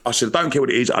 Right. I said, I don't care what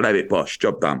it is. I'll have it, bosh.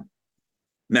 Job done.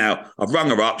 Now, I've rung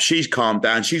her up. She's calmed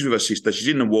down. She's with her sister. She's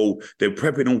in the wall. They're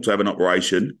prepping all to have an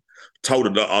operation. Told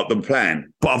her the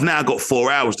plan. But I've now got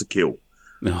 4 hours to kill.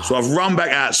 Oh. So I've run back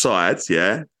outside,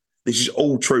 yeah. This is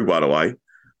all true, by the way.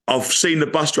 I've seen the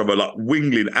bus driver like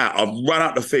wingling out. I've run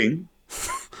up the thing,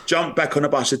 jumped back on the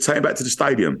bus, and take it back to the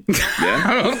stadium.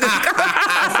 Yeah.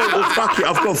 I thought, well, fuck it.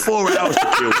 I've got 4 hours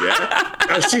to kill. Yeah.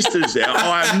 Her sister's there.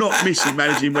 I am not missing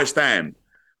managing West Ham.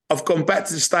 I've gone back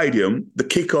to the stadium. The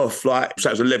kickoff, like, so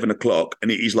it was 11 o'clock,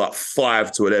 and it is like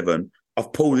 5 to 11.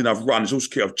 I've pulled in, I've run, it's all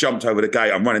secure. I've jumped over the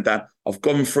gate, I'm running down. I've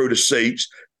gone through the seats,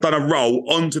 done a roll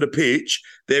onto the pitch.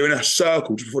 They're in a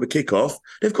circle just before the kickoff.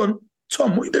 They've gone,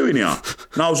 Tom, what are you doing here?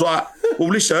 And I was like, well,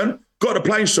 listen, got the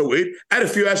plane sorted, had a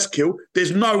few hours to kill.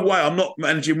 There's no way I'm not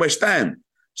managing West Ham.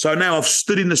 So now I've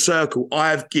stood in the circle. I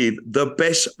have given the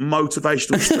best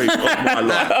motivational speech of my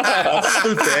life. I've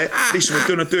stood there. Listen, we're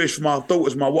going to do this for my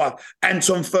daughters, my wife.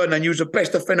 Anton Ferdinand, you was the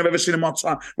best defender I've ever seen in my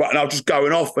time. Right, and I was just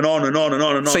going off and on and on and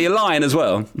on and on. So you're lying as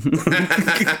well?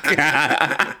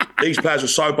 These players were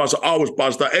so buzzed. I was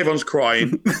buzzed up. Everyone's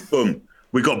crying. Boom.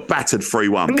 We got battered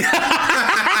 3-1.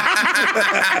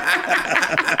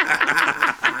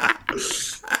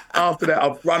 After that,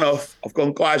 I've run off. I've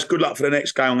gone, guys, good luck for the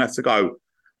next game. I'm going to have to go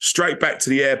straight back to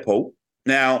the airport.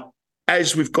 Now,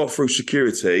 as we've got through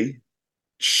security,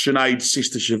 Sinead's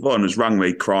sister Siobhan has rung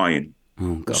me crying.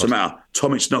 Oh, God. What's the matter?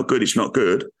 Tom, it's not good. It's not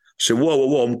good. I said,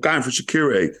 whoa, I'm going for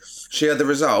security. She had the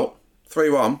result,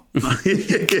 3-1.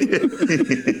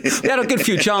 They had a good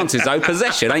few chances, though.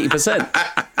 Possession,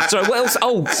 80%. Sorry, what else?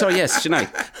 Oh, sorry, yes, Sinead.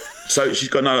 So she's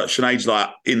got Sinead's like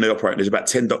in the operating. There's about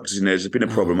 10 doctors in there. There's been a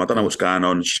problem. I don't know what's going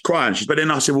on. She's crying. But then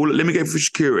I said, well, look, let me get for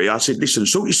security. I said, listen,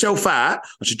 sort yourself out.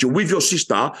 I said, you're with your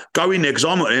sister. Go in there because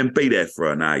I'm not there and be there for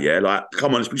her now, yeah? Like,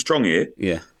 come on, let's be strong here.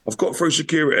 Yeah. I've got through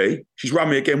security. She's run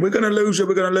me again. We're going to lose her.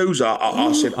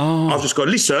 I said, I've just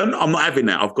gone, listen, I'm not having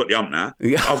that. I've got the ump now.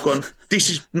 Yeah. I've gone, this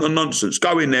is nonsense.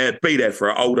 Go in there, be there for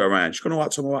her, hold her around. She's gone, all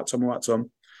right,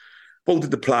 Tom.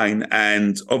 Boarded the plane,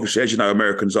 and obviously, as you know,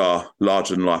 Americans are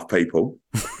larger than life people,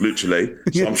 literally.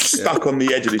 So I'm stuck on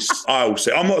the edge of this aisle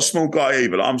seat. I'm not a small guy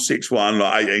either. Like, I'm 6'1",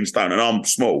 like 18 stone, and I'm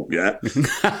small, yeah.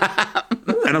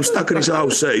 And I'm stuck in this aisle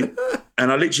seat,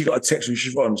 and I literally got a text from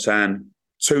Siobhan saying,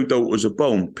 2 daughters are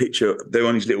born. Picture, they're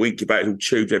on these little incubators, all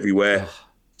tubes everywhere.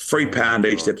 £3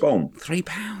 each, they're born.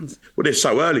 £3? Well, they're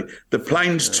so early. The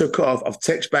planes took off. I've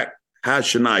texted back, how's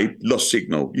Sinead? Lost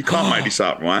signal. You can't make this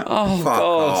up, right? Oh,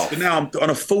 God. So now I'm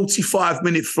on a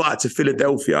 45-minute flight to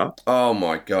Philadelphia. Oh,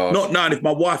 my God. Not knowing if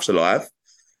my wife's alive.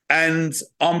 And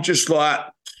I'm just like,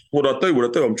 what do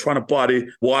I do? I'm trying to buy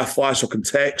the Wi-Fi so I can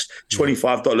text.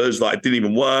 $25, like it didn't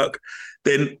even work.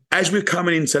 Then as we're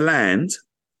coming into land,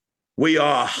 we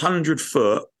are 100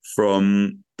 foot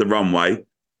from the runway.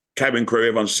 Cabin crew,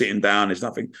 everyone's sitting down. There's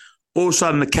nothing. All of a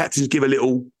sudden, the captains give a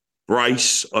little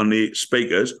brace on the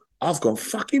speakers. I've gone,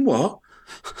 fucking what?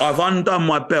 I've undone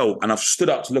my belt and I've stood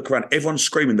up to look around. Everyone's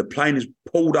screaming. The plane is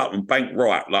pulled up and banked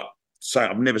right, like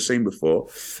something I've never seen before.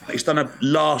 It's done a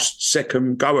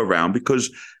last-second go-around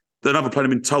because another plane had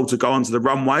been told to go onto the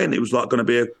runway and it was like going to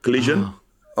be a collision.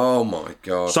 Oh, my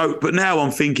God. So, but now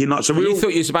I'm thinking, like, so You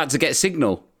thought you was about to get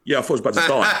signal. Yeah, I thought I was about to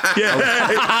die.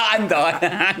 Yeah. And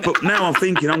die. But now I'm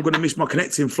thinking I'm going to miss my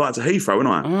connecting flight to Heathrow,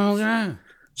 aren't I? Oh, yeah.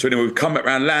 So anyway, we've come back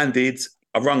round, landed.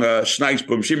 I rung her, Sinead's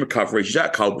boom, she's in recovery. She's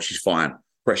out cold, but she's fine.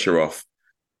 Pressure off.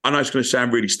 I know it's going to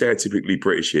sound really stereotypically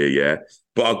British here, yeah?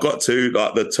 But I got to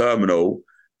like the terminal,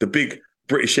 the big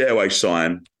British Airways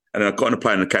sign, and then I got on the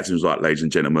plane and the captain was like, ladies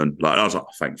and gentlemen, like, I was like,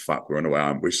 oh, thank fuck, we're on the way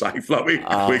home. We're safe. Like,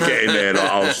 we're getting there. Like,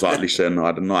 I was like, listen, I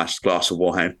had a nice glass of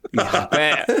wine. Yeah, I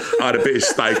bet. I had a bit of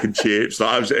steak and chips.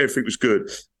 Like, everything was good.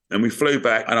 And we flew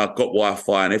back and I got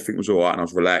Wi-Fi and everything was all right and I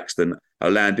was relaxed. And I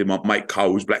landed, my mate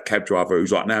Cole's black cab driver,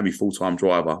 who's like now my full-time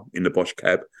driver in the Bosch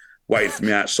cab, waited for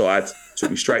me outside,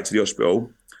 took me straight to the hospital.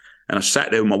 And I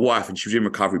sat there with my wife and she was in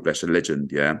recovery, bless her,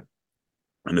 legend, yeah.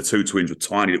 And the 2 twins were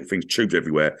tiny little things, tubes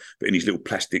everywhere, but in these little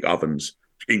plastic ovens,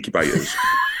 incubators,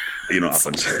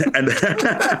 ovens. And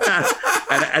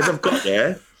as I've got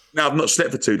there, now I've not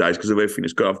slept for 2 days because of everything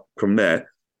that's got from there.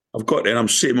 I've got there and I'm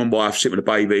sitting with my wife, sitting with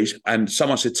the babies, and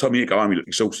someone said, Tommy, you go home, you look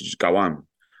exhausted, just go home.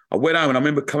 I went home and I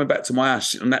remember coming back to my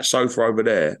house, sitting on that sofa over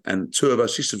there, and 2 of her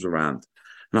sisters were around.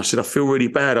 And I said, I feel really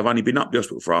bad. I've only been up the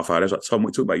hospital for half hour. I was like, Tom, what are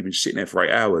you talking about? You've been sitting there for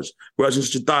 8 hours. Whereas in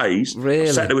such days, really?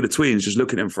 I sat there with the twins, just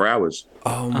looking at them for hours.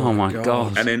 Oh, my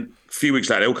God. And then a few weeks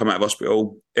later, they all come out of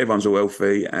hospital. Everyone's all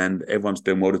healthy and everyone's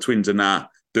doing well. The twins are now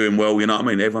doing well, you know what I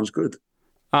mean? Everyone's good.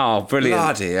 Oh, brilliant.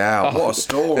 Bloody hell, what a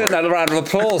story. Another round of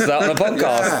applause that on the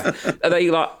podcast. Yeah. Are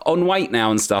they like on weight now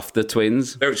and stuff, the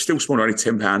twins? They're still small, they're only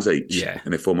 £10 each. Yeah.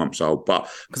 And they're 4 months old. But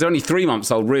because they're only 3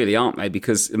 months old, really, aren't they?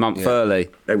 Because a month early.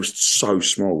 They were so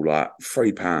small, like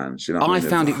 £3, you know. I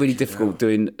found it really difficult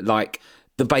doing like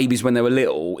the babies when they were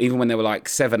little, even when they were like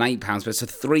 £7, £8, but it's a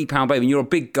 £3 baby. And you're a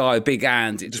big guy, big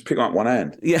hand. Just pick them up one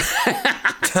hand. Yeah.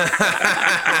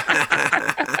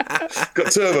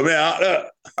 Got two of them out. Look.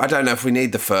 I don't know if we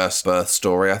need the first birth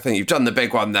story. I think you've done the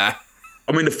big one there.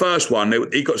 I mean, the first one,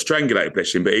 he got strangulated,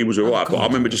 bless him, but he was all right. But I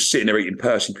remember just sitting there eating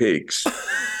Percy pigs.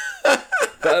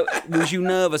 But was you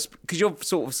nervous? Because you're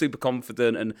sort of super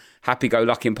confident and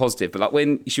happy-go-lucky and positive. But like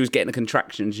when she was getting the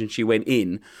contractions and she went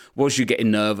in, was you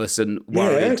getting nervous and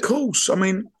worried? Yeah, of course. I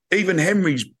mean, even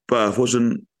Henry's birth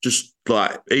wasn't just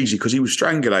like easy because he was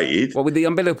strangulated. What, with the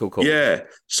umbilical cord? Yeah.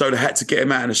 So they had to get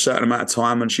him out in a certain amount of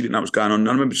time and she didn't know what was going on. And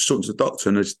I remember just talking to the doctor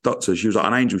and the doctor, she was like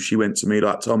an angel. She went to me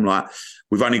like, Tom, like,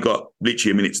 we've only got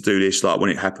literally a minute to do this, like when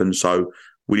it happens. So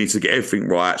we need to get everything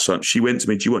right. So she went to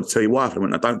me, do you want to tell your wife? And I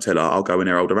went, no, don't tell her. I'll go in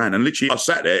there, hold her hand. And literally I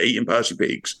sat there eating Percy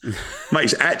pigs. Mate,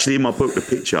 it's actually in my book, the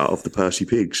picture of the Percy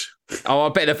pigs. Oh, I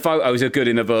bet the photos are good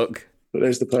in the book. But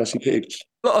there's the Percy pigs.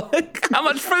 Look, how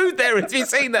much food there is? Have you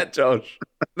seen that, Josh?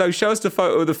 No, show us the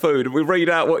photo of the food and we read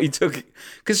out what he took.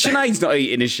 Because Sinead's not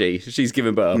eating, is she? She's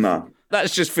giving birth. No.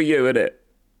 That's just for you, isn't it?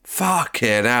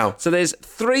 Fucking hell. So there's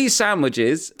 3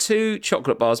 sandwiches, 2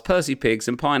 chocolate bars, Percy pigs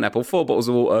and pineapple, 4 bottles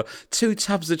of water, 2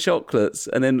 tubs of chocolates,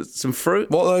 and then some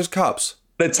fruit. What are those cups?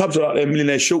 Their tubs are like their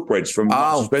millionaire shortbreads from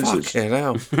Marks and Spencer's. Fucking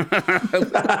hell.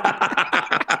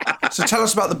 So tell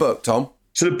us about the book, Tom.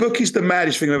 So the book is the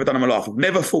maddest thing I've ever done in my life. I've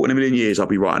never thought in a million years I'd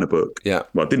be writing a book. Yeah.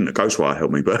 Well, I didn't. A ghostwriter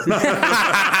helped me, but...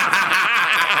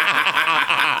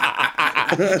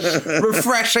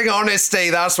 Refreshing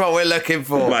honesty, that's what we're looking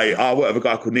for. Mate, I worked with a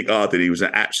guy called Nick Arden. He was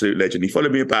an absolute legend. He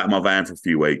followed me about in my van for a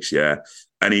few weeks, yeah,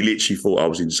 and he literally thought I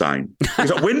was insane.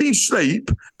 He's like, when do you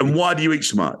sleep and why do you eat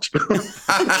so much?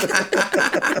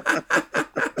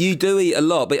 You do eat a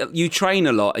lot, but you train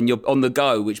a lot and you're on the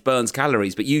go, which burns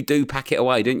calories, but you do pack it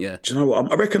away, don't you? Do you know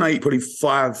what? I reckon I eat probably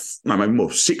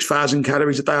 6,000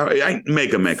 calories a day. It ain't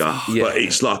mega, Yeah. but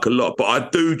it's like a lot. But I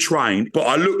do train, but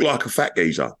I look like a fat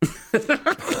geezer.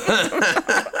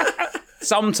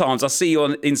 Sometimes I see you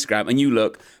on Instagram and you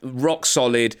look rock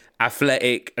solid,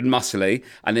 athletic and muscly.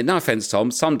 And then, no offence, Tom,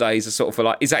 some days I sort of feel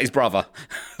like, is that his brother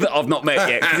that I've not met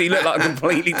yet? Because he looked like a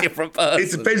completely different person.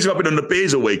 It depends if I've been on the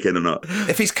beers all weekend or not.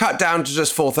 If he's cut down to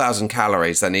just 4,000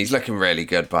 calories, then he's looking really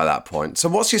good by that point. So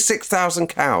what's your 6,000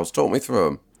 cows? Talk me through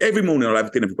them. Every morning I'll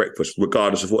have dinner for breakfast,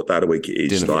 regardless of what day of the week it is.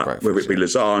 Dinner for Like, breakfast, whether it be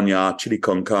lasagna, chili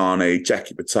con carne,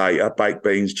 jacket potato, baked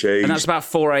beans, cheese. And that's about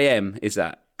 4 a.m, is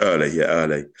that?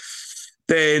 Early.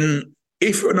 Then,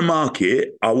 if we're in the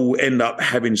market, I will end up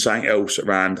having something else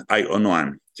around 8 or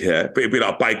 9. Yeah, but it'd be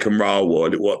like a bacon roll or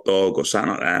a little hot dog or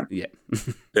something like that. Yeah.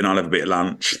 Then I'll have a bit of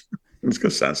lunch. It's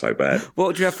going to sound so bad. What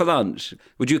would you have for lunch?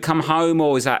 Would you come home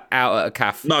or is that out at a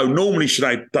cafe? No, normally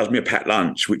Sinead does me a packed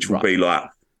lunch, which would be like a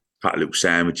couple of little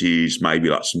sandwiches, maybe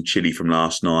like some chili from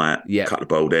last night, a couple of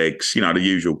boiled eggs, the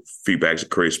usual few bags of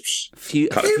crisps. Few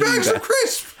bags of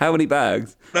crisps? How many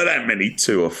bags? Not that many,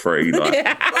 2 or 3. Like.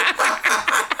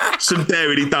 Some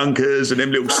Dairy Dunkers and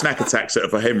them little snack attacks that are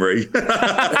for Henry.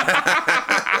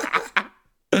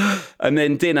 And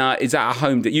then dinner is at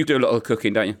home. That you do a lot of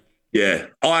cooking, don't you? Yeah,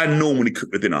 I normally cook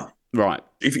the dinner. Right.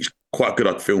 If it's quite good,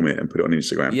 I'd film it and put it on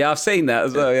Instagram. Yeah, I've seen that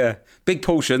as well, yeah. Big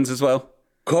portions as well. Of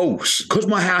course. Because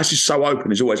my house is so open,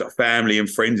 there's always like family and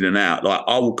friends in and out. Like,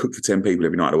 I will cook for 10 people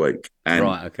every night of the week. And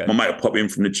my mate will pop in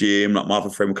from the gym. Like, my other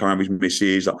friend will come around with his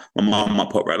missus. Like, my mum might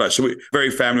pop around. Like, so we're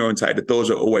very family orientated. The doors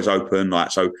are always open.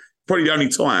 Like, so probably the only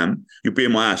time you'll be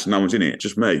in my house and no one's in it,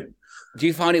 just me. Do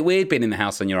you find it weird being in the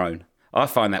house on your own? I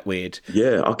find that weird.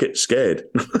 Yeah, I get scared.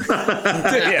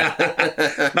 Yeah.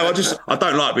 No, I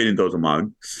don't like being indoors on my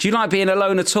own. Do you like being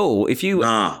alone at all? If you,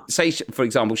 Nah. say, for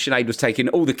example, Sinead was taking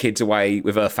all the kids away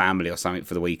with her family or something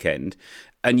for the weekend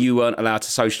and you weren't allowed to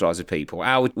socialise with people,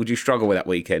 how would you struggle with that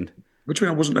weekend? What do you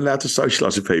mean I wasn't allowed to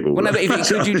socialise with people? Well, no, but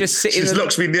could you just sit in She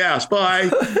locks me in the house.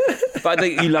 Bye. But I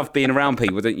think you love being around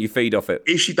people, don't you? Feed off it.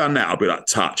 If she done that, I'd be like,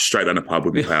 touch, straight down the pub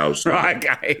with my pals. Right,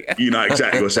 okay. You know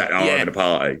exactly what's happening. I'm having a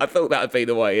party. I thought that would be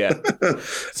the way, yeah.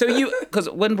 So because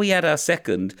when we had our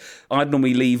second, I'd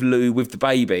normally leave Lou with the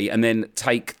baby and then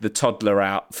take the toddler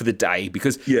out for the day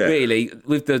because really,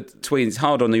 with the twins, it's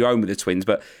hard on your own with the twins,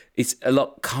 but it's a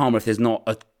lot calmer if there's not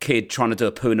a kid trying to do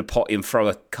a poo in a potty and throw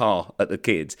a car at the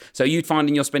kids. So you'd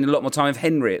finding you're spending a lot more time with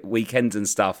Henry at weekends and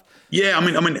stuff. Yeah, I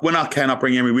mean, when I can, I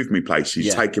bring Henry with me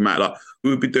places, take him out. Like,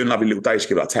 we've been doing lovely little days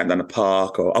together, like taking him down the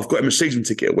park. Or I've got him a season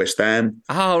ticket at West Ham.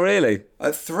 Oh, really?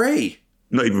 At 3?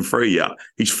 Not even 3 yet.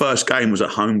 His first game was at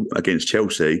home against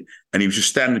Chelsea, and he was just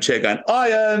standing in the chair going,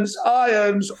 irons,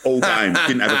 all game.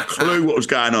 Didn't have a clue what was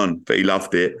going on, but he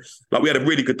loved it. Like, we had a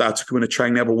really good day. I took him on a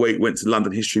train the other week, went to the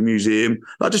London History Museum.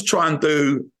 I just try and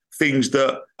do things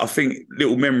that I think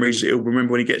little memories he'll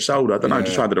remember when he gets older. I don't know,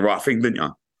 just try to do the right thing, didn't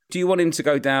you? Do you want him to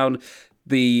go down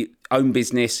the own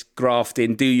business,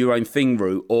 grafting, do your own thing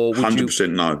route, or would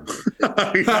 100% no.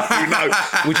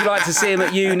 would you like to see him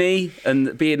at uni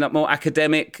and being like more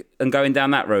academic and going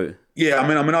down that route? Yeah, I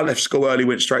mean, I left school early,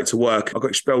 went straight to work. I got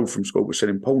expelled from school for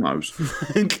selling pornos.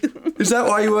 Is that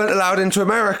why you weren't allowed into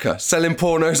America? Selling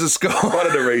pornos at school? One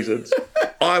of the reasons.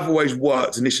 I've always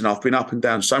worked, and listen, I've been up and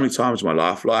down so many times in my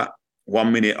life. Like,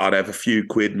 1 minute I'd have a few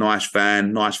quid, nice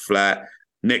van, nice flat.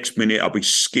 Next minute I'll be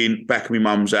skint back at my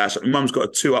mum's house. My mum's got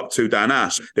a 2 up, 2 down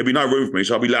house. There'd be no room for me,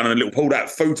 so I'll be laying on a little pulled out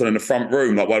futon in the front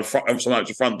room, like by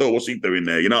the front door. What's he doing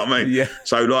there? You know what I mean? Yeah.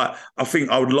 So like, I think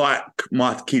I would like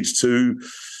my kids to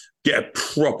get a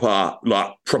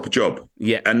proper job.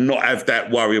 Yeah. And not have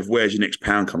that worry of where's your next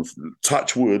pound come from.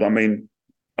 Touch wood. I mean,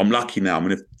 I'm lucky now. I'm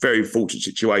in a very fortunate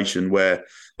situation where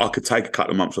I could take a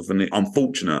couple of months off, and I'm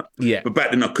fortunate. Yeah. But back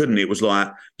then I couldn't. It was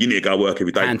like, you need to go to work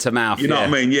every day. Hand to mouth. You know what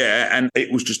I mean? Yeah. And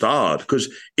it was just hard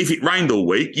because if it rained all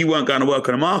week, you weren't going to work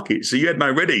on the market. So you had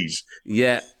no readies.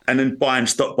 Yeah. And then buying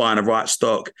the right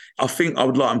stock. I think I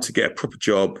would like them to get a proper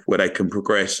job where they can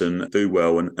progress and do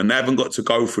well. And they haven't got to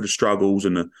go through the struggles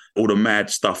and all the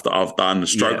mad stuff that I've done, the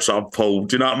strokes I've pulled.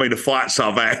 Do you know what I mean? The fights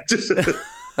I've had.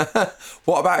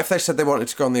 What about if they said they wanted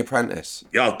to go on The Apprentice?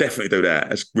 Yeah, I'll definitely do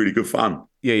that. It's really good fun.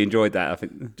 Yeah, you enjoyed that, I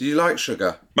think. Do you like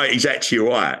sugar? Mate, he's actually all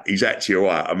right.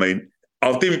 I mean,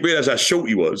 I didn't realise how short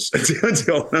he was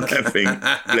until that thing.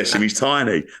 Bless him, he's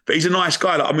tiny. But he's a nice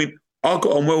guy. Like, I mean, I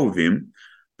got on well with him.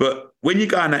 But when you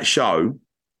go on that show,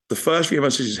 the first thing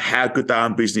everyone says is how good they are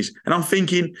in business. And I'm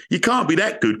thinking, you can't be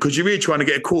that good because you're really trying to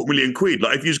get £250,000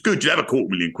 like, if you was good, you'd have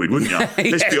 £250,000, wouldn't you?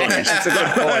 Let's be honest. That's a good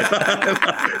point.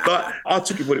 But I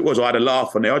took it what it was. I had a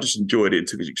laugh on it. I just enjoyed it and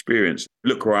took his experience.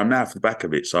 Look where I am now for the back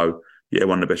of it. So, yeah,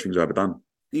 one of the best things I've ever done.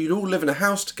 You all live in a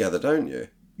house together, don't you?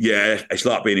 Yeah, it's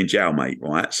like being in jail, mate,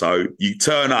 right? So you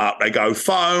turn up, they go,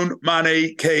 phone,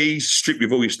 money, keys, strip you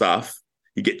of all your stuff.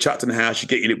 You get chucked in the house, you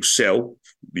get your little cell,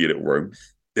 your little room.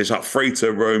 There's like 3 to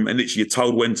a room, and literally you're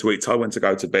told when to eat, told when to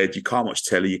go to bed. You can't watch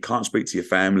telly, you can't speak to your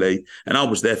family. And I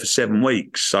was there for 7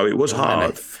 weeks, so it was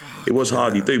hard. It was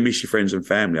hard. You do miss your friends and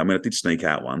family. I mean, I did sneak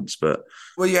out once, but...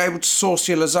 Were you able to source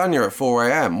your lasagna at 4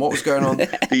 a.m? What was going on?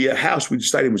 The house we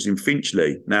stayed in was in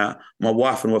Finchley. Now, my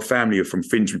wife and her family are from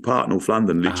Finchley Park, North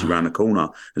London, literally around the corner.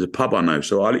 There's a pub I know,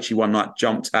 so I literally one night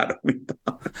jumped out the window.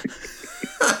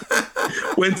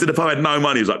 Went to the pub, had no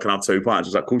money. He was like, can I have 2 pints? I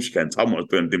was like, of course you can. Told him what I was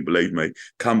doing, didn't believe me.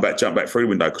 Come back, jump back through the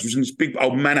window, because it was in this big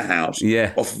old manor house.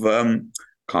 Yeah. Off of,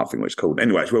 can't think what it's called.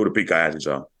 Anyway, it's where all the big houses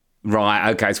are. Right,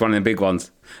 okay, it's one of the big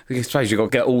ones. I suppose you've got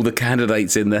to get all the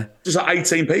candidates in there. There's like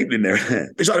 18 people in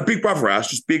there. It's like a Big Brother house,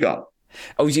 just bigger.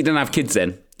 Oh, you didn't have kids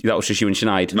then? That was just you and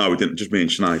Sinead? No, we didn't, just me and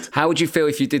Sinead. How would you feel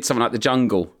if you did something like The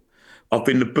Jungle? I've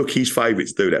been the bookie's favourite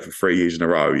to do that for 3 years in a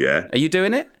row, yeah. Are you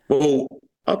doing it? Well,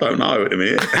 I don't know at the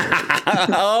minute.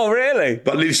 Oh, really?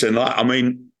 But listen, I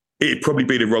mean, it'd probably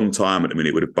be the wrong time at the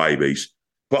minute with the babies.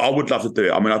 But I would love to do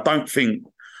it. I mean, I don't think,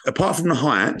 apart from the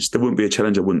heights, there wouldn't be a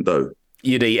challenge I wouldn't do.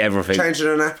 You'd eat everything. Changing a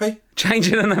nappy?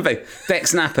 Changing a nappy.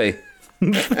 Dex nappy.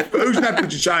 Who's nappy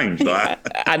to change? Like?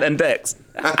 And Dex.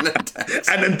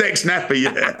 And then Dex nappy,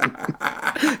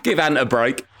 yeah. Give Ant a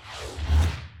break.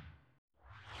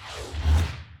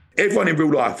 Everyone in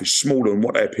real life is smaller than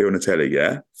what they appear on the telly,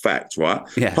 yeah? Fact, right?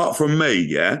 Yeah. Apart from me,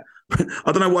 yeah?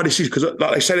 I don't know why this is, because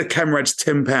like they say the camera adds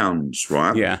 £10,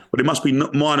 right? Yeah. But it must be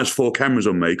 -4 cameras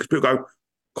on me, because people go,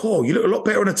 cool, you look a lot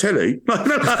better on the telly.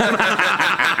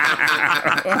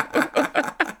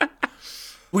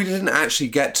 We didn't actually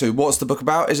get to. What's the book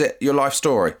about? Is it your life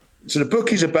story? So the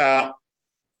book is about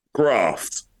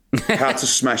graft, how to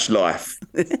smash life.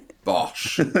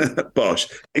 Bosh. Bosh.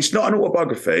 It's not an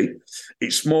autobiography.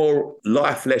 It's more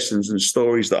life lessons and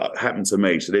stories that happened to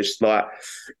me. So there's like,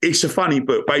 it's a funny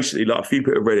book. Basically, like a few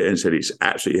people have read it and said it's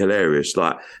absolutely hilarious.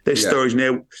 Like there's stories in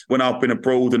there when I've been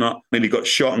abroad and I nearly got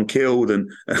shot and killed. And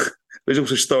there's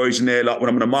also stories in there like when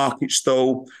I'm in a market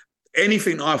stall.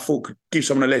 Anything that I thought could give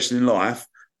someone a lesson in life,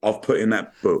 I've put in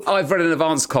that book. I've read an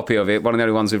advanced copy of it, one of the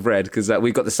only ones we've read, because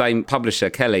we've got the same publisher,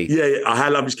 Kelly. Yeah,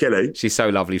 how lovely is Kelly? She's so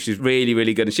lovely. She's really,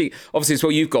 really good. And she, obviously, as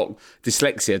well, you've got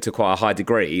dyslexia to quite a high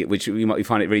degree, which you might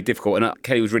find it really difficult. And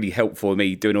Kelly was really helpful with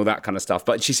me doing all that kind of stuff.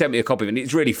 But she sent me a copy of it, and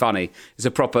it's really funny. It's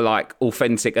a proper, like,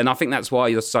 authentic. And I think that's why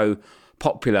you're so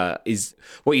popular, is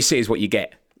what you see is what you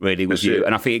get. Really, with you.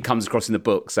 And I think it comes across in the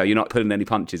book, so you're not pulling any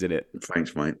punches in it.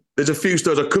 Thanks, mate. There's a few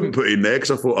stories I couldn't put in there because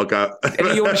I thought I'd go...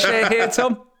 Any you want to share here,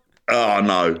 Tom? Oh,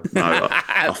 no.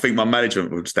 I think my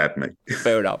management would stab me.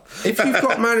 Fair enough. If you've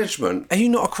got management, are you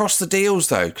not across the deals,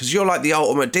 though? Because you're like the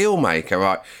ultimate deal maker,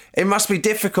 right? It must be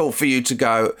difficult for you to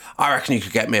go, I reckon you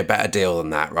could get me a better deal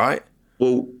than that, right?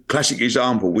 Well, classic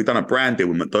example, we've done a brand deal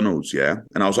with McDonald's, yeah?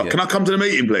 And I was like, can I come to the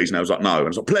meeting, please? And I was like, no. And I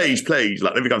was like, please,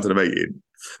 like, let me come to the meeting.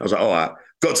 I was like, all right.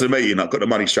 Got to the meeting, I got the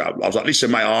money straight up. I was like,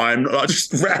 listen, mate, I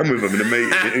just ran with them in the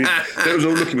meeting. They was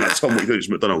all looking at me like, Tom, what you doing? It's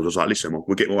McDonald's. I was like, listen,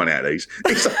 we'll get more money out of these.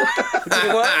 He's like, did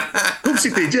it work? Of course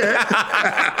it did,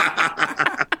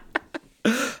 yeah.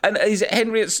 And is it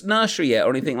Henriette's nursery yet or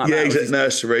anything like that? Yeah, he's at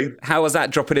nursery. How was that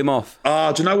dropping him off?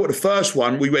 Do you know what? The first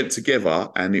one, we went together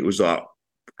and it was like,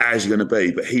 how's he going to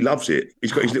be? But he loves it.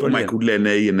 He's got his little mate called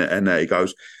Lenny and he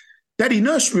goes, Daddy,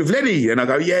 nursery with Lenny. And I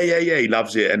go, yeah. He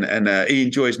loves it. And he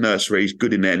enjoys nursery. He's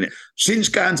good in there. And since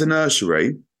going to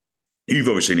nursery, you've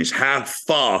obviously seen this, how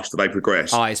fast do they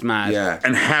progress? Oh, it's mad. Yeah.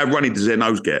 And how runny does their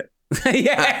nose get?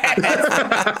 Yeah.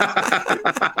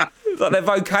 Like their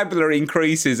vocabulary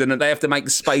increases and they have to make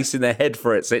space in their head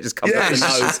for it, so it just comes out the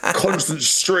nose. Constant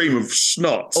stream of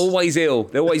snot. Always ill.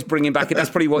 They're always bringing back it.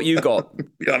 That's probably what you got.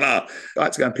 Yeah, I know. I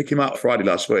had to go and pick him up Friday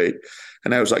last week.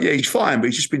 And I was like, yeah, he's fine, but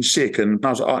he's just been sick. And I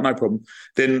was like, all right, no problem.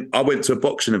 Then I went to a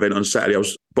boxing event on Saturday. I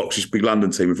was boxing this big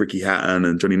London team with Ricky Hatton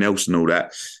and Johnny Nelson and all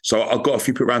that. So I got a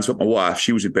few people around to help my wife.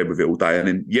 She was in bed with it all day. And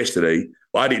then yesterday,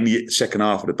 I had it in the second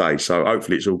half of the day. So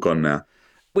hopefully it's all gone now.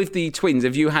 With the twins,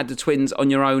 have you had the twins on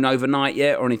your own overnight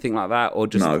yet or anything like that? Or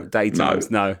just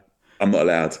daytimes? No. I'm not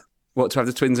allowed. What, to have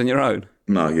the twins on your own?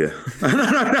 No, yeah. No.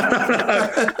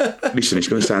 Listen, it's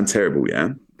going to sound terrible,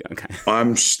 yeah? Okay.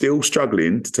 I'm still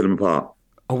struggling to tell them apart.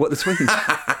 Oh, what, the twins?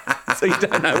 So you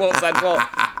don't know what's that what?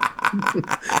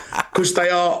 Because they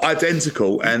are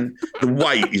identical and the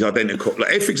weight is identical.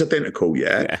 Like, everything's identical,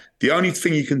 yeah? The only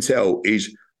thing you can tell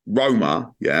is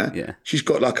Roma, yeah? She's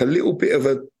got like a little bit of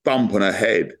a bump on her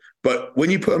head. But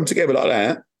when you put them together like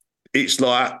that, it's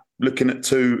like looking at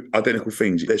two identical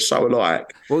things. They're so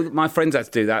alike. Well, my friends had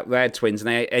to do that. They had twins and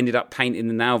they ended up painting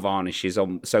the nail varnishes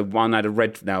on. So one had a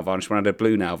red nail varnish, one had a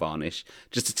blue nail varnish,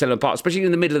 just to tell them apart, especially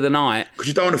in the middle of the night. Because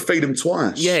you don't want to feed them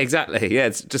twice. Yeah, exactly. Yeah,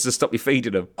 it's just to stop you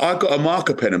feeding them. I got a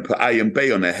marker pen and put A and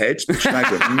B on their heads, which made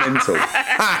them mental.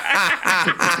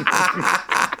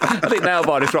 I think nail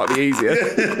varnish might be easier.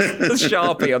 The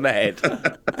Sharpie on the head.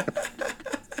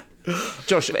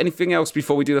 Josh, anything else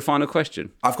before we do the final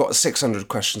question? I've got 600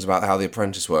 questions about how The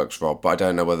Apprentice works, Rob, but I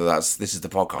don't know whether this is the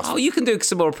podcast. Oh, you can do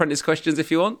some more Apprentice questions if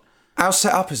you want. How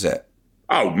set up is it?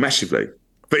 Oh, massively.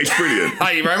 But it's brilliant.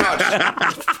 Thank you very much.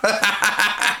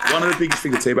 One of the biggest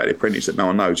things I tell you about The Apprentice that no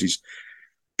one knows is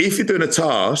if you're doing a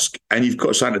task and you've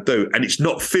got something to do and it's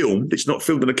not filmed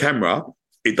on the camera,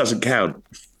 it doesn't count.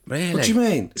 Really? What do you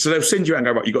mean? So they'll send you out and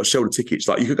go, right, you've got to sell the tickets.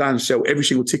 Like, you could go and sell every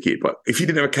single ticket, but if you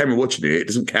didn't have a camera watching it, it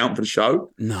doesn't count for the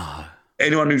show. No.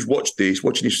 Anyone who's watching this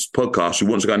podcast, who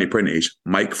wants to go on The Apprentice,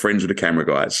 make friends with the camera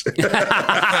guys.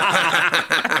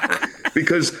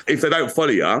 Because if they don't follow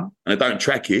you and they don't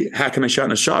track it, how can they show it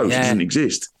in a show? It doesn't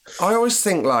exist. I always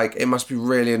think, like, it must be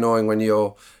really annoying when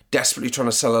you're desperately trying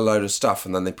to sell a load of stuff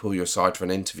and then they pull you aside for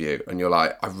an interview and you're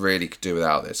like, I really could do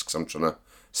without this because I'm trying to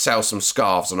sell some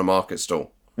scarves on a market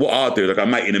stall. What I'll do, like, I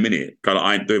mate in a minute. Kind of,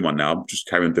 I ain't doing one now. I'm just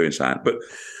carrying on doing something. But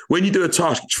when you do a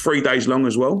task, it's 3 days long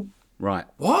as well. Right.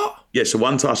 What? Yeah, so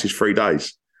one task is 3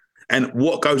 days. And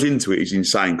what goes into it is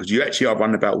insane because you actually are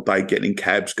running about all day, getting in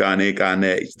cabs, going here, going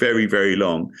there. It's very, very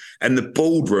long. And the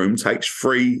boardroom takes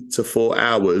 3 to 4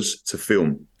 hours to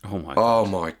film. Oh, my God. Oh,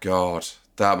 my God.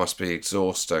 That must be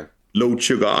exhausting. Lord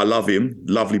Sugar, I love him.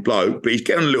 Lovely bloke. But he's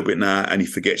getting a little bit now and he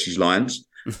forgets his lines.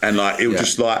 And like he'll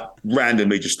just like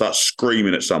randomly just start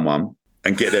screaming at someone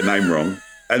and get their name wrong.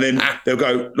 And then they'll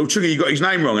go, Lord Sugar, you got his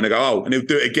name wrong. And they go, oh, and he'll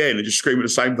do it again and just scream at the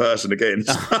same person again.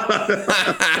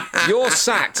 You're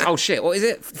sacked. Oh, shit. What is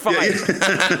it? 5.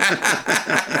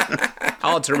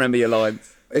 Hard to remember your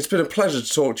lines. It's been a pleasure to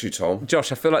talk to you, Tom.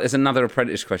 Josh, I feel like there's another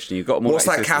Apprentice question. You've got more. What's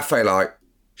that cafe like?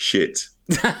 Shit.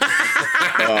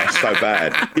 Oh, it's so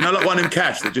bad. You know, like one in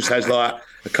Cash that just has like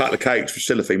a couple of cakes with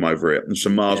cellophane over it and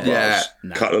some Mars bars, a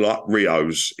couple of like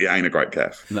Rios. It ain't a great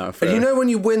cafe. No, fair. And you know when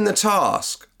you win the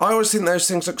task, I always think those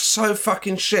things look so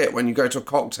fucking shit when you go to a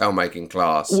cocktail making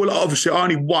class. Well, obviously, I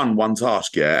only won one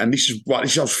task, yeah, and this is I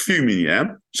was fuming,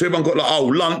 yeah. So everyone got like, oh,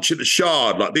 lunch at the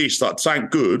Shard, like this, like something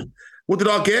good. What did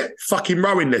I get? Fucking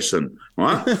rowing lesson,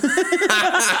 right?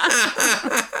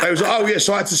 They was like, oh, yeah,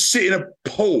 so I had to sit in a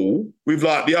pool with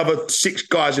like the other 6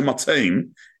 guys in my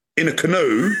team in a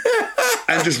canoe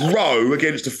and just row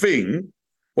against a thing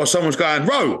while someone's going,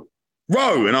 row.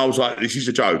 And I was like, this is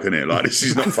a joke, isn't it? Like, this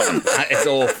is not fun. That is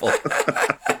awful.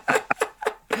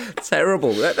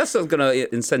 Terrible. That's not going to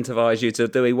incentivise you to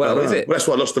doing well, is it? Well, that's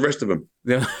why I lost the rest of them.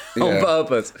 On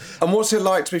purpose. And what's it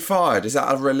like to be fired? Is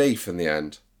that a relief in the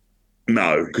end?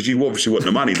 No, because you obviously want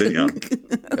the money, didn't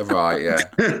you? Right, yeah.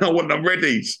 I want them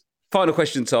readies. Final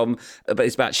question, Tom, but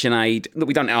it's about Sinead. Look,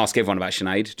 we don't ask everyone about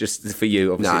Sinead, just for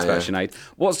you, obviously it's about Sinead.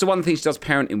 What's the one thing she does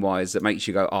parenting-wise that makes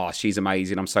you go, oh, she's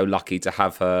amazing, I'm so lucky to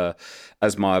have her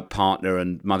as my partner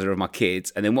and mother of my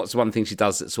kids? And then what's the one thing she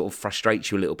does that sort of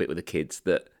frustrates you a little bit with the kids,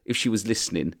 that if she was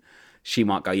listening, she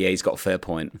might go, yeah, he's got a fair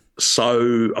point?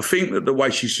 So I think that the way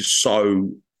she's just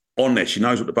so on there, she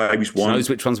knows what the babies want. She knows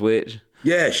which one's which.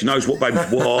 Yeah, she knows what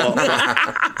baby's what.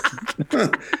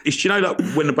 It's, you know, like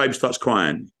when the baby starts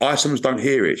crying, I sometimes don't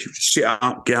hear it. She'll just sit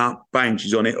up, get up, bang,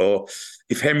 she's on it. Or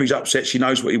if Henry's upset, she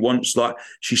knows what he wants. Like,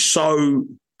 she's so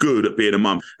good at being a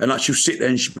mum. And like, she'll sit there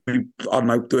and she'll be, I don't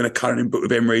know, doing a colouring book with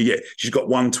Henry. Yeah, she's got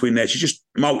one twin there. She's just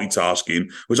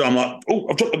multitasking. Whereas I'm like, oh,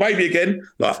 I've dropped the baby again.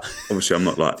 Like, obviously I'm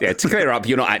not like... Yeah, to clear up,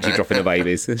 you're not actually dropping the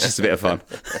babies. It's just a bit of fun.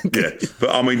 Yeah, but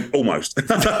I mean, almost.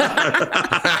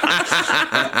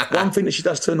 One thing that she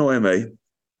does to annoy me,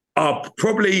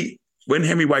 probably when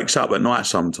Henry wakes up at night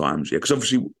sometimes, yeah, because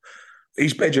obviously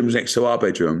his bedroom's next to our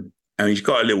bedroom and he's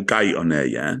got a little gate on there,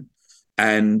 yeah,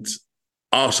 and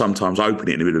I'll sometimes open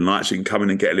it in the middle of the night so he can come in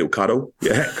and get a little cuddle,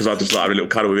 yeah, because I just like having a little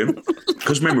cuddle with him.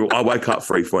 Because remember, I wake up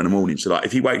 3, 4 in the morning, so like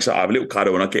if he wakes up, I have a little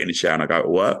cuddle and I get in the shower and I go to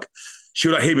work.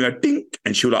 She'll like hear me go dink,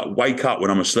 and she'll like wake up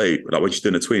when I'm asleep, like when she's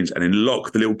doing the twins, and then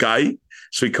lock the little gate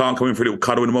so he can't come in for a little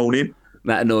cuddle in the morning.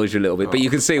 That annoys you a little bit, but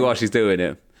you can see why she's doing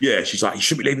it. Yeah, she's like, you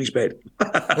shouldn't be leaving his bed.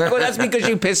 Well, that's because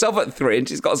you piss off at 3 and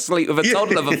she's got to sleep with a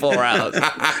toddler for 4 hours.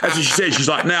 That's what she said. She's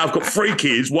like, now I've got 3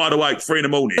 kids, wide awake, 3 in the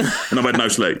morning, and I've had no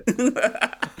sleep.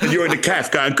 And you're in the cafe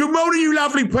going, good morning, you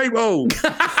lovely people.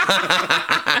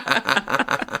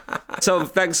 So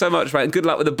thanks so much, mate, and good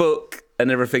luck with the book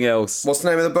and everything else. What's the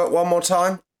name of the book one more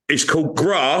time? It's called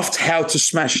Graft, How to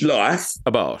Smash Life.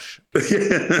 A bosh.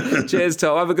 Cheers,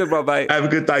 Tom. Have a good one, mate. Have a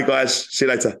good day, guys. See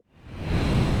you later.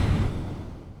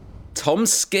 Tom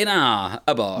Skinner,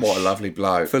 a bosh. What a lovely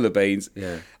bloke. Full of beans.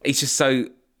 Yeah. He's just so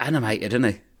animated, isn't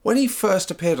he? When he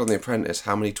first appeared on The Apprentice,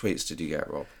 how many tweets did you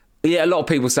get, Rob? Yeah, a lot of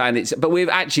people saying it's... But we're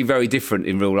actually very different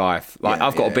in real life. Like,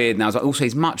 I've got a beard now. It's like, also,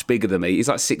 he's much bigger than me. He's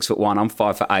like 6'1", I'm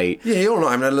 5'8". Yeah, you're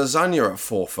not having a lasagna at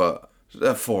 4 foot.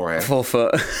 4 a.m. 4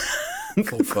 foot.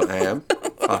 4 foot a.m.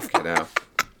 Fucking hell.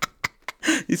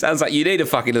 He sounds like you need a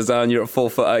fucking lasagna at 4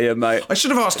 foot a.m, mate. I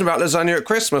should have asked him about lasagna at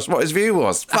Christmas, what his view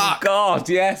was. Oh, Fuck. God,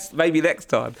 yes. Maybe next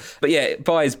time. But yeah,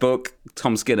 buy his book,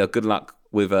 Tom Skinner. Good luck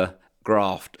with a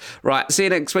graft. Right, see you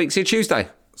next week. See you Tuesday.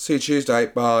 See you Tuesday.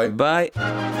 Bye. Bye.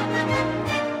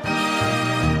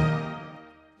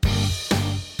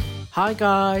 Hi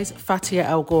guys, Fatia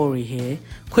El Ghori here.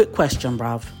 Quick question,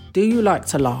 bruv. Do you like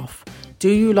to laugh? Do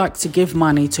you like to give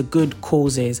money to good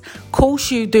causes?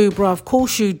 Course you do, bruv.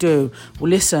 Course you do.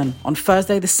 Well, listen, on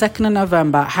Thursday the 2nd of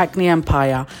November at Hackney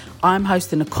Empire, I'm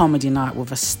hosting a comedy night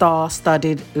with a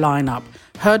star-studded lineup.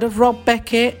 Heard of Rob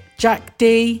Beckett, Jack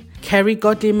D, Kerry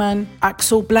Godliman,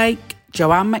 Axel Blake,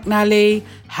 Joanne McNally,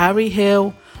 Harry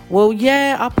Hill? Well,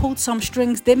 yeah, I pulled some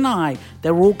strings, didn't I?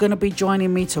 They're all going to be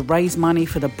joining me to raise money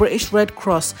for the British Red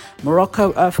Cross,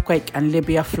 Morocco earthquake and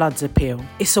Libya floods appeal.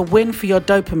 It's a win for your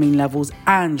dopamine levels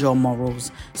and your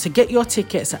morals. So get your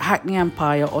tickets at Hackney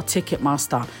Empire or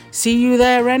Ticketmaster. See you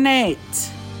there, innit?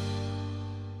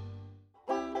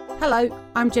 Hello,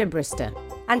 I'm Jen Brister.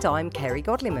 And I'm Kerry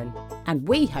Godliman. And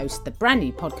we host the brand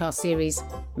new podcast series,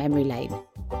 Memory Lane.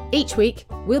 Each week,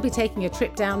 we'll be taking a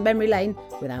trip down memory lane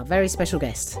with our very special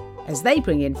guests, as they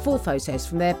bring in 4 photos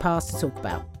from their past to talk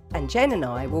about. And Jen and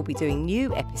I will be doing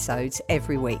new episodes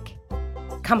every week.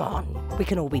 Come on, we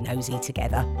can all be nosy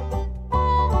together.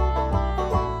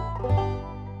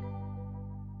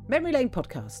 Memory Lane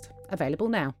Podcast, available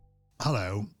now.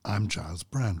 Hello, I'm Giles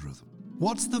Brandreth.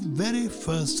 What's the very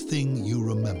first thing you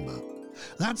remember?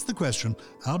 That's the question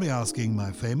I'll be asking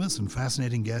my famous and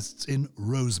fascinating guests in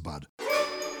Rosebud,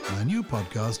 my new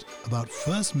podcast about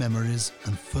first memories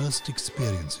and first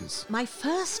experiences. My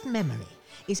first memory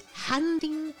is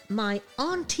handing my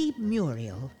Auntie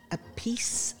Muriel a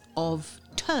piece of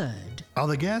turd.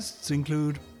 Other guests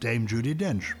include Dame Judi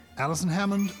Dench, Alison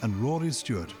Hammond and Rory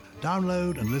Stewart.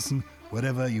 Download and listen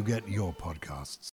wherever you get your podcasts.